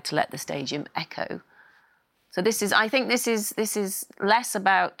prepared to let the stadium echo. So I think this is less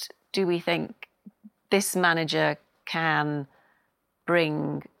about, do we think this manager can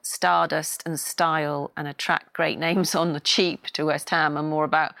bring stardust and style and attract great names on the cheap to West Ham, and more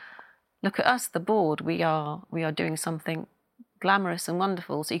about, look at us, the board, we are doing something glamorous and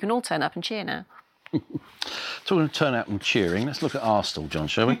wonderful, so you can all turn up and cheer now. Talking of turn out and cheering, let's look at Arsenal, John,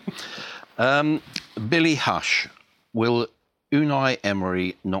 shall we? Billy Hush, will Unai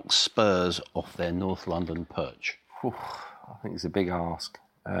Emery knock Spurs off their North London perch? I think it's a big ask.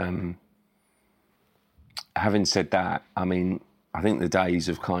 Having said that, I mean, I think the days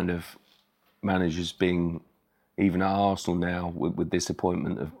of kind of managers being, even at Arsenal now, with this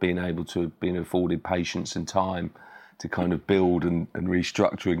appointment of being able to have been afforded patience and time to kind of build and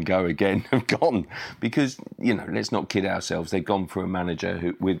restructure and go again have gone. Because, you know, let's not kid ourselves, they've gone for a manager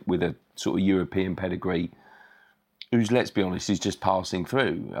who, with a sort of European pedigree, who's, let's be honest, is just passing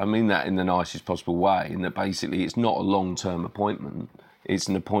through. I mean that in the nicest possible way, in that basically it's not a long-term appointment. It's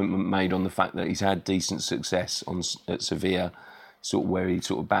an appointment made on the fact that he's had decent success at Sevilla, sort of where he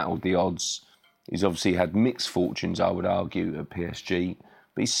sort of battled the odds. He's obviously had mixed fortunes, I would argue, at PSG.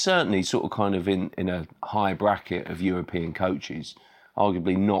 But he's certainly sort of kind of in a high bracket of European coaches,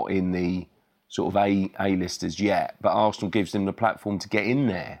 arguably not in the sort of A-listers yet. But Arsenal gives him the platform to get in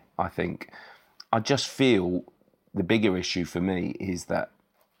there, I think. I just feel the bigger issue for me is that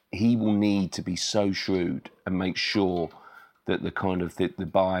he will need to be so shrewd and make sure that the kind of the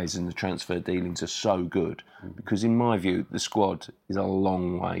buys and the transfer dealings are so good. Because in my view, the squad is a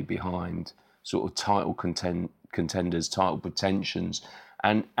long way behind sort of title contenders, title pretensions,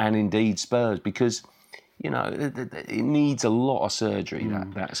 and indeed Spurs, because, you know, it needs a lot of surgery,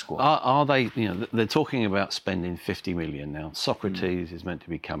 that squad. Are they, you know, they're talking about spending 50 million now. Socrates is meant to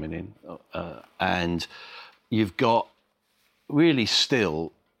be coming in, and you've got really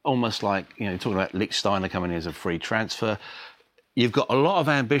still almost like, you know, talking about Lichtsteiner coming in as a free transfer. You've got a lot of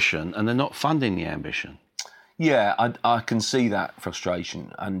ambition and they're not funding the ambition. Yeah, I can see that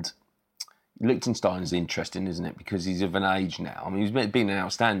frustration. And Lichtsteiner is interesting, isn't it? Because he's of an age now. I mean, he's been an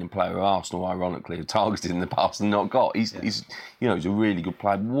outstanding player at Arsenal, ironically, have targeted in the past and not got. He's you know, he's a really good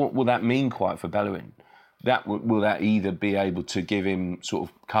player. What will that mean quite for Bellerin? Will that either be able to give him sort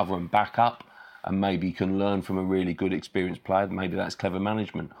of cover and back up, and maybe he can learn from a really good experienced player? Maybe that's clever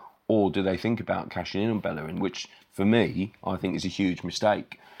management. Or do they think about cashing in on Bellerin, which for me, I think is a huge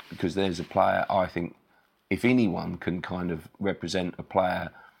mistake, because there's a player, I think, if anyone can kind of represent a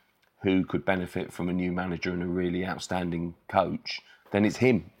player who could benefit from a new manager and a really outstanding coach, then it's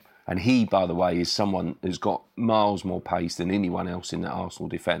him. And he, by the way, is someone who's got miles more pace than anyone else in the Arsenal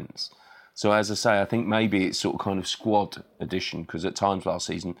defence. So as I say, I think maybe it's sort of kind of squad addition, because at times last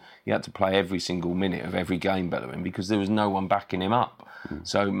season he had to play every single minute of every game, Bellerin, because there was no one backing him up.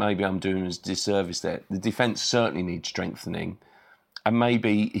 So maybe I'm doing a disservice there. The defence certainly needs strengthening, and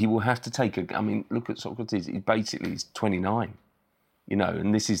maybe he will have to take I mean, look at Socrates. He's 29, you know,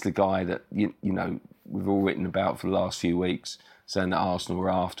 and this is the guy that you know we've all written about for the last few weeks, saying that Arsenal were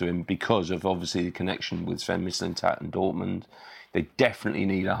after him because of obviously the connection with Sven Mislintat and Dortmund. They definitely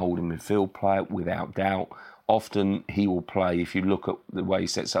need a holding midfield player, without doubt. Often he will play, if you look at the way he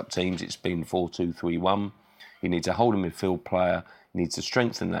sets up teams, it's been 4-2-3-1. He needs a holding midfield player. He needs to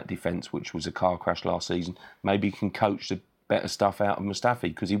strengthen that defence, which was a car crash last season. Maybe he can coach the better stuff out of Mustafi,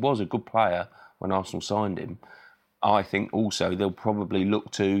 because he was a good player when Arsenal signed him. I think also they'll probably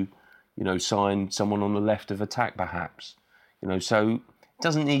look to, you know, sign someone on the left of attack, perhaps. You know, so it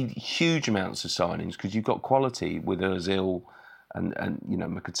doesn't need huge amounts of signings, because you've got quality with Ozil and you know,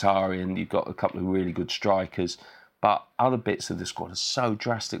 Mkhitaryan. You've got a couple of really good strikers, but other bits of the squad are so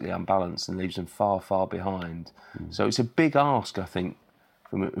drastically unbalanced and leaves them far, far behind. So it's a big ask, I think,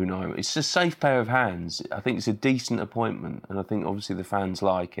 from Unai. It's a safe pair of hands. I think it's a decent appointment, and I think obviously the fans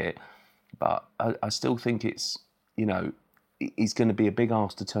like it, but I still think it's, you know, it's going to be a big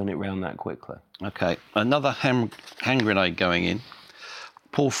ask to turn it around that quickly. OK, another hand grenade going in.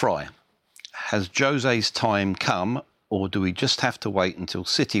 Paul Fry, has Jose's time come, or do we just have to wait until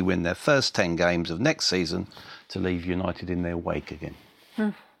City win their first 10 games of next season to leave United in their wake again?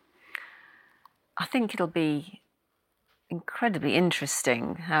 I think it'll be incredibly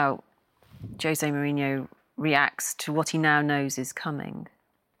interesting how Jose Mourinho reacts to what he now knows is coming.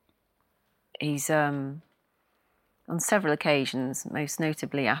 He's, on several occasions, most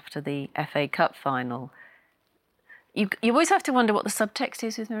notably after the FA Cup final, you always have to wonder what the subtext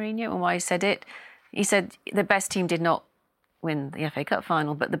is with Mourinho and why he said it. He said the best team did not win the FA Cup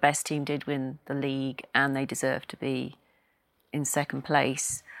final, but the best team did win the league, and they deserve to be in second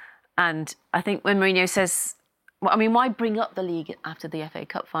place. And I think when Mourinho says, well, I mean, why bring up the league after the FA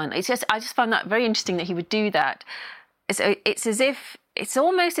Cup final? I just found that very interesting that he would do that. It's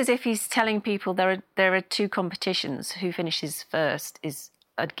almost as if he's telling people there are two competitions. Who finishes first is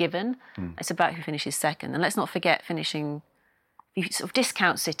a given. It's about who finishes second. And let's not forget finishing. You sort of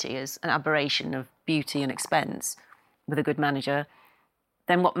discount City as an aberration of beauty and expense with a good manager,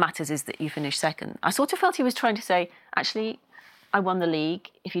 then what matters is that you finish second. I sort of felt he was trying to say, actually, I won the league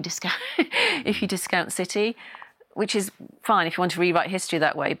if you discount City, which is fine if you want to rewrite history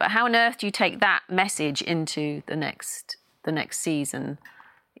that way. But how on earth do you take that message into the next season?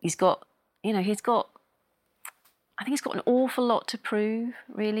 He's got I think he's got an awful lot to prove,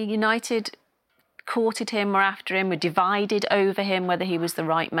 really. United courted him, were after him, were divided over him, whether he was the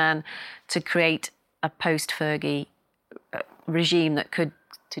right man to create a post-Fergie regime that could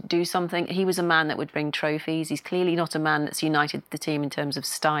to do something. He was a man that would bring trophies. He's clearly not a man that's united the team in terms of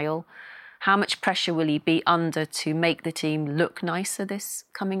style. How much pressure will he be under to make the team look nicer this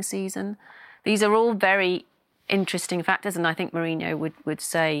coming season? These are all very interesting factors, and I think Mourinho would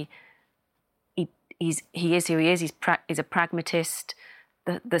say he is who he is. He's a pragmatist.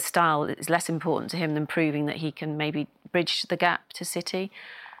 The style is less important to him than proving that he can maybe bridge the gap to City.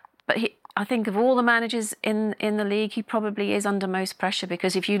 But I think of all the managers in the league, he probably is under most pressure,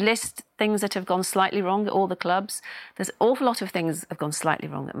 because if you list things that have gone slightly wrong at all the clubs, there's an awful lot of things have gone slightly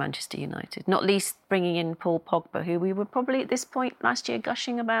wrong at Manchester United, not least bringing in Paul Pogba, who we were probably at this point last year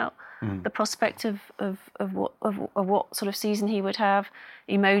gushing about the prospect of what sort of season he would have,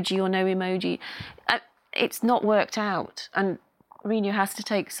 emoji or no emoji. It's not worked out, and Mourinho has to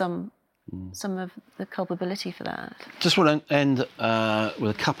take some of the culpability for that. Just want to end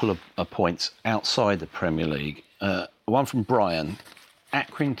with a couple of points outside the Premier League. One from Brian.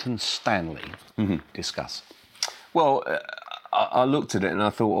 Accrington Stanley. Discuss. Well, I looked at it and I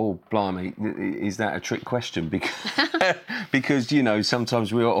thought, oh, blimey, is that a trick question? Because you know,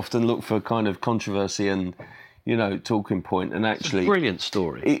 sometimes we often look for kind of controversy and, you know, talking point, and actually... It's a brilliant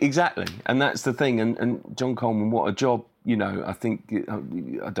story. Exactly. And that's the thing. And John Coleman, what a job. You know, I think,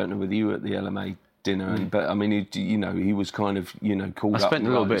 I don't know whether you were at the LMA dinner, but I mean, he was kind of, called up. I spent a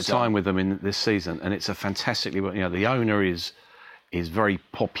little bit of time with them in this season, and it's a fantastically, the owner is very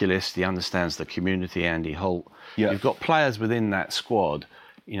populist. He understands the community, Andy Holt. Yeah. You've got players within that squad,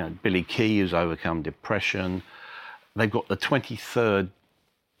 Billy Key, who's overcome depression. They've got the 23rd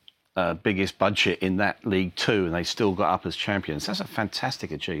biggest budget in that league too, and they still got up as champions. That's a fantastic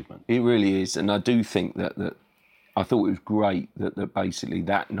achievement. It really is, and I do think that I thought it was great that basically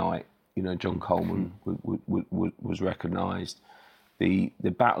that night, John Coleman was recognised. The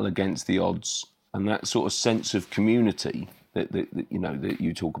battle against the odds and that sort of sense of community that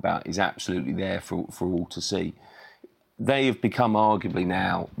you talk about is absolutely there for all to see. They have become arguably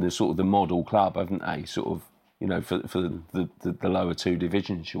now the model club, haven't they? Sort of, for the lower two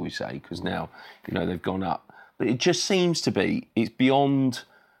divisions, shall we say? Because now, they've gone up. But it just seems to be it's beyond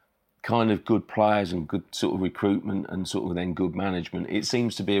kind of good players and good sort of recruitment and sort of then good management. It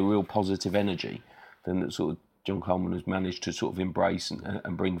seems to be a real positive energy that sort of John Coleman has managed to sort of embrace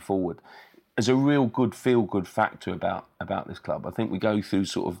and bring forward as a real good feel-good factor about this club. I think we go through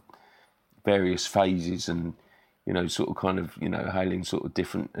sort of various phases and, sort of kind of, hailing sort of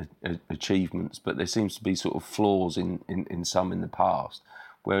different achievements, but there seems to be sort of flaws in some in the past,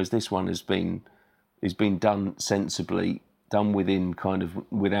 whereas this one has been done sensibly, done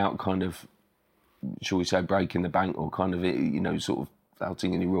without kind of, shall we say, breaking the bank or kind of, sort of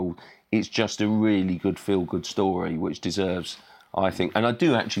flouting any rules. It's just a really good feel-good story, which deserves, I think, and I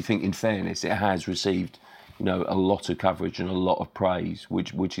do actually think, in fairness, it has received, a lot of coverage and a lot of praise,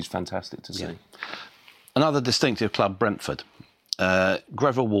 which is fantastic to see. Yeah. Another distinctive club, Brentford.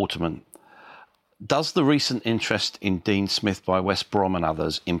 Greville Waterman. Does the recent interest in Dean Smith by West Brom and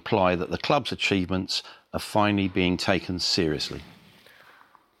others imply that the club's achievements are finally being taken seriously?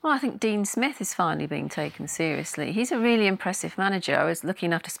 Well, I think Dean Smith is finally being taken seriously. He's a really impressive manager. I was lucky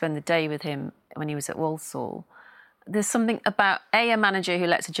enough to spend the day with him when he was at Walsall. There's something about, a manager who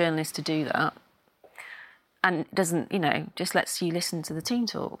lets a journalist to do that and doesn't, just lets you listen to the team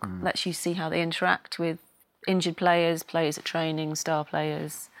talk, lets you see how they interact with injured players at training, star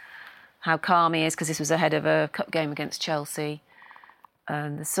players, how calm he is, because this was ahead of a cup game against Chelsea.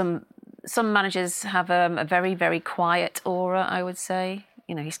 Some managers have a very, very quiet aura, I would say.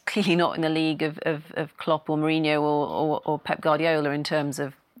 He's clearly not in the league of Klopp or Mourinho or Pep Guardiola in terms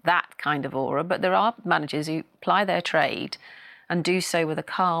of that kind of aura, but there are managers who ply their trade and do so with a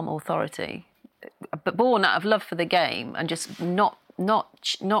calm authority, but born out of love for the game and just not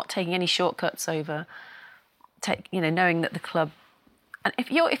taking any shortcuts over, knowing that the club. And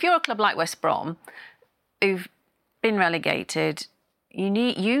if you're a club like West Brom, who've been relegated, you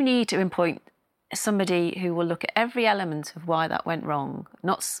need to appoint somebody who will look at every element of why that went wrong,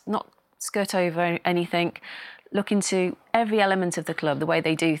 not skirt over anything, look into every element of the club, the way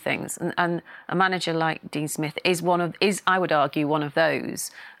they do things. And a manager like Dean Smith is I would argue, one of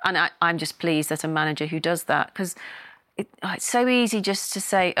those. And I'm just pleased that a manager who does that, because it's so easy just to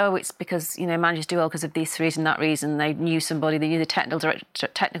say, oh, it's because, managers do well because of this reason, that reason. They knew somebody, they knew the technical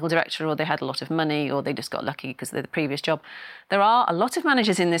director, or they had a lot of money, or they just got lucky because of the previous job. There are a lot of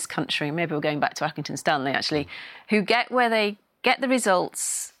managers in this country, maybe we're going back to Accrington Stanley actually, who get where they get the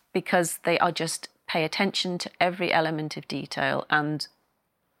results because they are just pay attention to every element of detail and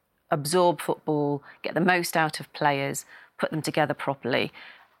absorb football, get the most out of players, put them together properly.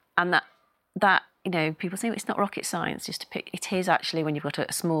 And that people say it's not rocket science just to pick. It is actually when you've got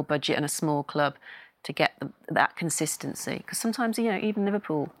a small budget and a small club to get that consistency. Because sometimes, even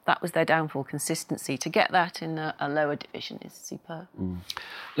Liverpool, that was their downfall, consistency. To get that in a lower division is superb.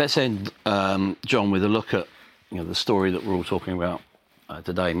 Let's end, John, with a look at the story that we're all talking about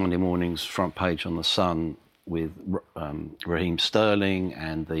today, Monday morning's front page on The Sun, with Raheem Sterling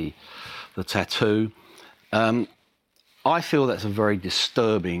and the tattoo. I feel that's a very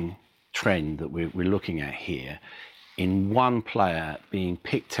disturbing trend that we're looking at here, in one player being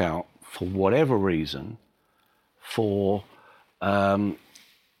picked out for whatever reason. We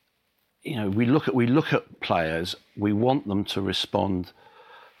look at players, we want them to respond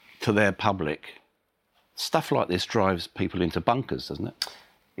to their public. Stuff like this drives people into bunkers, doesn't it?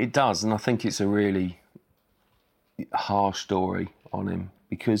 It does, and I think it's a really harsh story on him,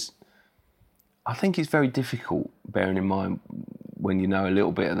 because I think it's very difficult, bearing in mind when you know a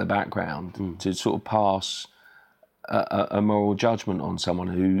little bit of the background, to sort of pass a moral judgment on someone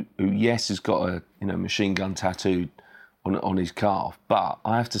who yes, has got a machine gun tattooed on his calf, but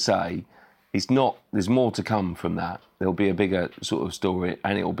I have to say, there's more to come from that. There'll be a bigger sort of story,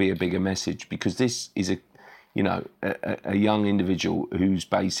 and it'll be a bigger message, because this is a young individual who's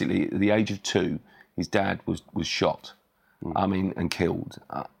basically, at the age of 2, his dad was shot, and killed.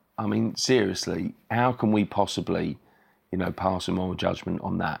 Seriously, how can we possibly, pass a moral judgment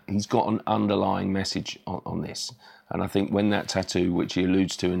on that? He's got an underlying message on this. And I think when that tattoo, which he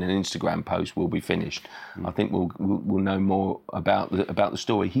alludes to in an Instagram post, will be finished, I think we'll know more about the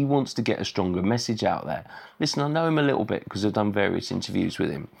story. He wants to get a stronger message out there. Listen, I know him a little bit because I've done various interviews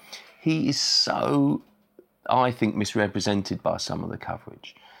with him. He is so, I think, misrepresented by some of the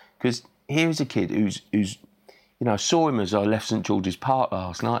coverage. Because here's a kid who's I saw him as I left St George's Park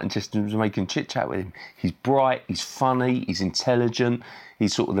last night and just was making chit-chat with him. He's bright, he's funny, he's intelligent,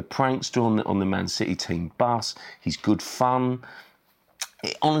 he's sort of the prankster on the Man City team bus, he's good fun.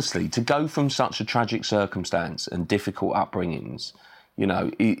 Honestly, to go from such a tragic circumstance and difficult upbringings,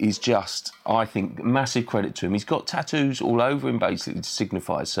 is just, I think, massive credit to him. He's got tattoos all over him, basically, to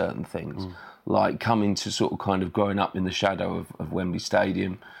signify certain things, like coming to sort of kind of growing up in the shadow of Wembley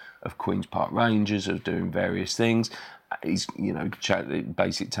Stadium, of Queen's Park Rangers, of doing various things. He's,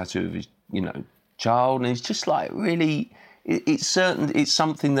 basic tattoo of his, child, and it's just like really, it's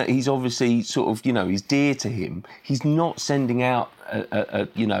something that he's obviously sort of, is dear to him. He's not sending out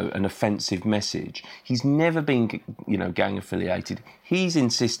an offensive message. He's never been, gang affiliated. He's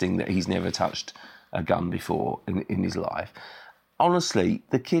insisting that he's never touched a gun before in his life. Honestly,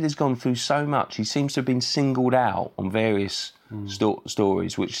 the kid has gone through so much. He seems to have been singled out on various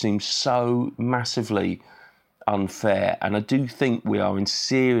stories, which seems so massively unfair. And I do think we are in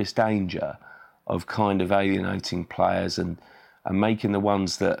serious danger of kind of alienating players and making the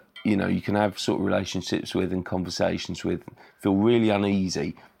ones that, you can have sort of relationships with and conversations with feel really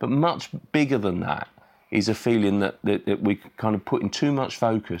uneasy. But much bigger than that is a feeling that we're kind of putting too much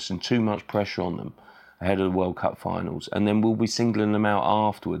focus and too much pressure on them ahead of the World Cup finals, and then we'll be singling them out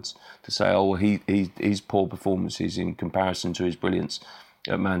afterwards to say, his poor performances in comparison to his brilliance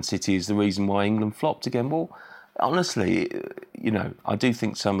at Man City is the reason why England flopped again. Well, honestly, I do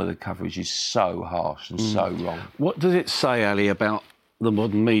think some of the coverage is so harsh and so wrong. What does it say, Ali, about the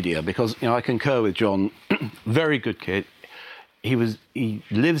modern media? Because, I concur with John, very good kid. He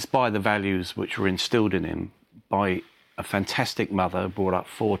lives by the values which were instilled in him by a fantastic mother, brought up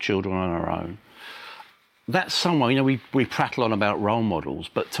 4 children on her own. That's someone, we prattle on about role models,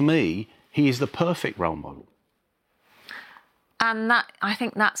 but to me, he is the perfect role model. And I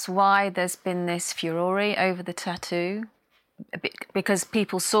think that's why there's been this furore over the tattoo, because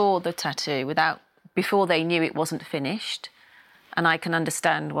people saw the tattoo before they knew it wasn't finished. And I can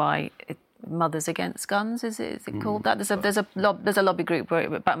understand why Mothers Against Guns, is it called that? There's a lobby group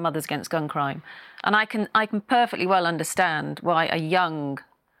about Mothers Against Gun Crime. And I can perfectly well understand why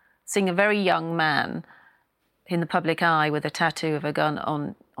seeing a very young man in the public eye with a tattoo of a gun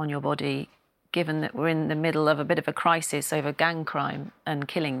on your body, given that we're in the middle of a bit of a crisis over gang crime and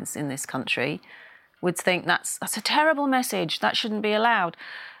killings in this country, would think that's a terrible message, that shouldn't be allowed.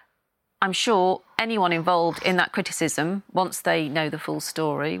 I'm sure anyone involved in that criticism, once they know the full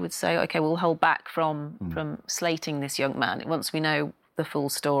story, would say, OK, we'll hold back from slating this young man once we know the full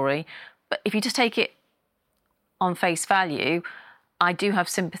story. But if you just take it on face value, I do have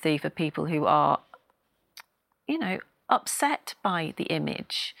sympathy for people who are upset by the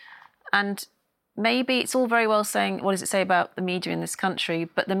image. And maybe it's all very well saying, what does it say about the media in this country?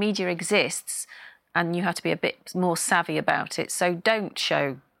 But the media exists and you have to be a bit more savvy about it. So don't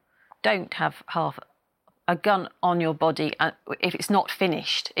have half a gun on your body if it's not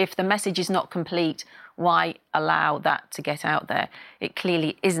finished. If the message is not complete, why allow that to get out there? It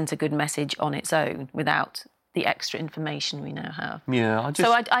clearly isn't a good message on its own without the extra information we now have. Yeah,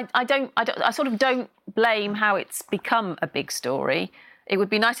 So I sort of don't blame how it's become a big story. It would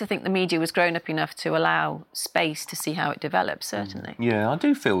be nice to think the media was grown up enough to allow space to see how it develops, certainly. Yeah, I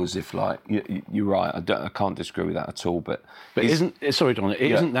do feel as if, like, you're right, I can't disagree with that at all, but isn't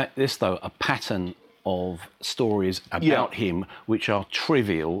that this, though, a pattern of stories about him which are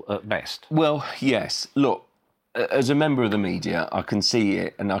trivial at best? Well, yes. Look, as a member of the media, I can see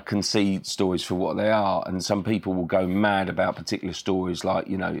it, and I can see stories for what they are. And some people will go mad about particular stories, like,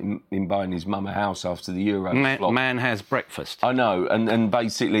 you know, in buying his mum a house after the Euro. Man has breakfast. I know, and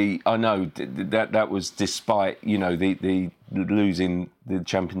basically, I know that was despite, you know, the losing the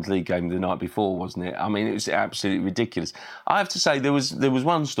Champions League game the night before, wasn't it? I mean, it was absolutely ridiculous. I have to say, there was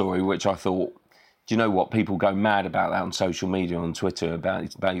one story which I thought, do you know what? People go mad about that on social media, on Twitter, about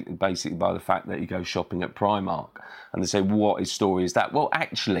it, basically by the fact that you go shopping at Primark, and they say, what story is that? Well,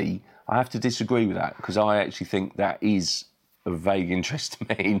 actually, I have to disagree with that, because I actually think that is of vague interest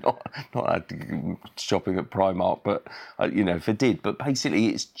to me, not shopping at Primark, but, you know, if it did. But basically,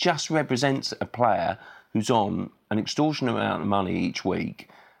 it just represents a player who's on an extortionate amount of money each week,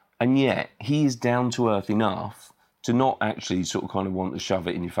 and yet he is down to earth enough to not actually sort of kind of want to shove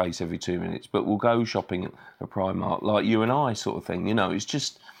it in your face every 2 minutes, but will go shopping at Primark like you and I, sort of thing. You know, he's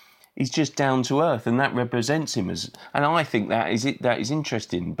just down to earth, and that represents him as. And I think that is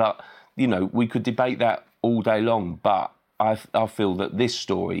interesting. But you know, we could debate that all day long. But I feel that this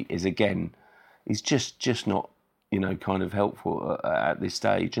story is just not, you know, kind of helpful at this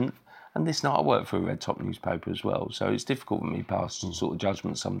stage. And this night I work for a Red Top newspaper as well, so it's difficult for me to pass some sort of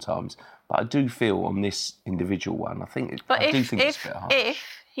judgment sometimes. But I do feel on this individual one, I think it's a bit hard. If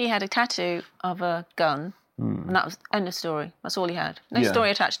he had a tattoo of a gun, and that was end of story, that's all he had. No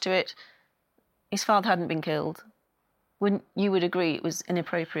story attached to it. His father hadn't been killed. You would agree it was an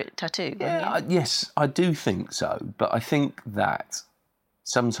inappropriate tattoo? Yeah, yes, I do think so. But I think that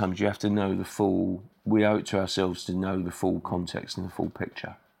sometimes you have to know we owe it to ourselves to know the full context and the full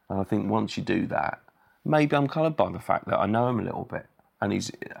picture. And I think once you do that, maybe I'm coloured by the fact that I know him a little bit,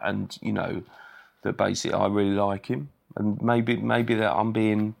 and you know, that basically I really like him, and maybe that I'm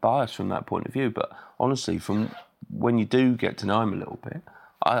being biased from that point of view. But honestly, from when you do get to know him a little bit,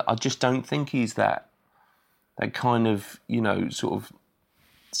 I just don't think he's that kind of, you know, sort of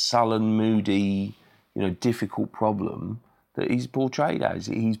sullen, moody, you know, difficult problem that he's portrayed as.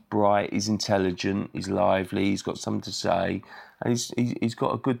 He's bright, he's intelligent, he's lively, he's got something to say, and he's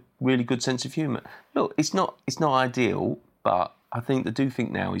got a really good sense of humour. Look, it's not ideal, but I do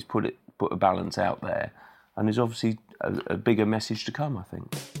think now he's put a balance out there, and there's obviously a bigger message to come, I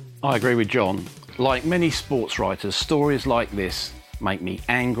think. I agree with John. Like many sports writers, stories like this make me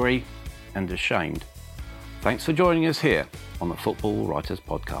angry and ashamed. Thanks for joining us here on the Football Writers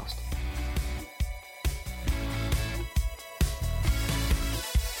Podcast.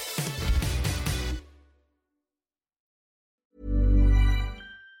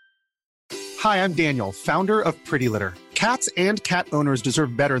 Hi, I'm Daniel, founder of Pretty Litter. Cats and cat owners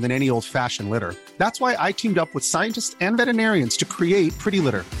deserve better than any old-fashioned litter. That's why I teamed up with scientists and veterinarians to create Pretty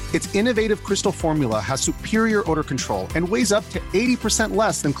Litter. Its innovative crystal formula has superior odor control and weighs up to 80%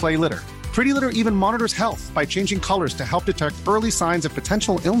 less than clay litter. Pretty Litter even monitors health by changing colors to help detect early signs of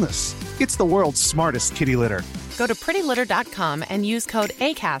potential illness. It's the world's smartest kitty litter. Go to prettylitter.com and use code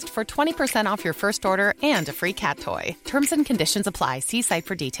ACAST for 20% off your first order and a free cat toy. Terms and conditions apply. See site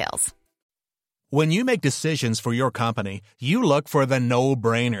for details. When you make decisions for your company, you look for the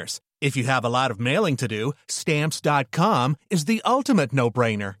no-brainers. If you have a lot of mailing to do, Stamps.com is the ultimate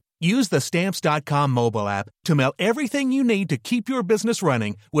no-brainer. Use the Stamps.com mobile app to mail everything you need to keep your business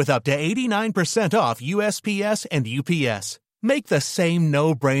running with up to 89% off USPS and UPS. Make the same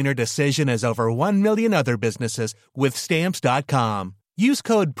no-brainer decision as over 1 million other businesses with Stamps.com. Use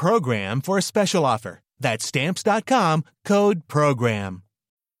code PROGRAM for a special offer. That's Stamps.com, code PROGRAM.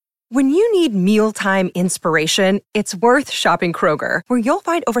 When you need mealtime inspiration, it's worth shopping Kroger, where you'll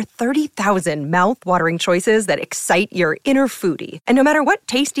find over 30,000 mouth-watering choices that excite your inner foodie. And no matter what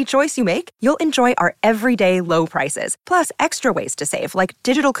tasty choice you make, you'll enjoy our everyday low prices, plus extra ways to save, like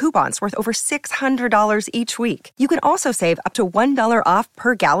digital coupons worth over $600 each week. You can also save up to $1 off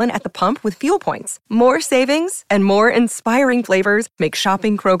per gallon at the pump with fuel points. More savings and more inspiring flavors make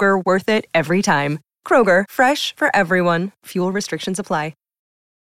shopping Kroger worth it every time. Kroger, fresh for everyone. Fuel restrictions apply.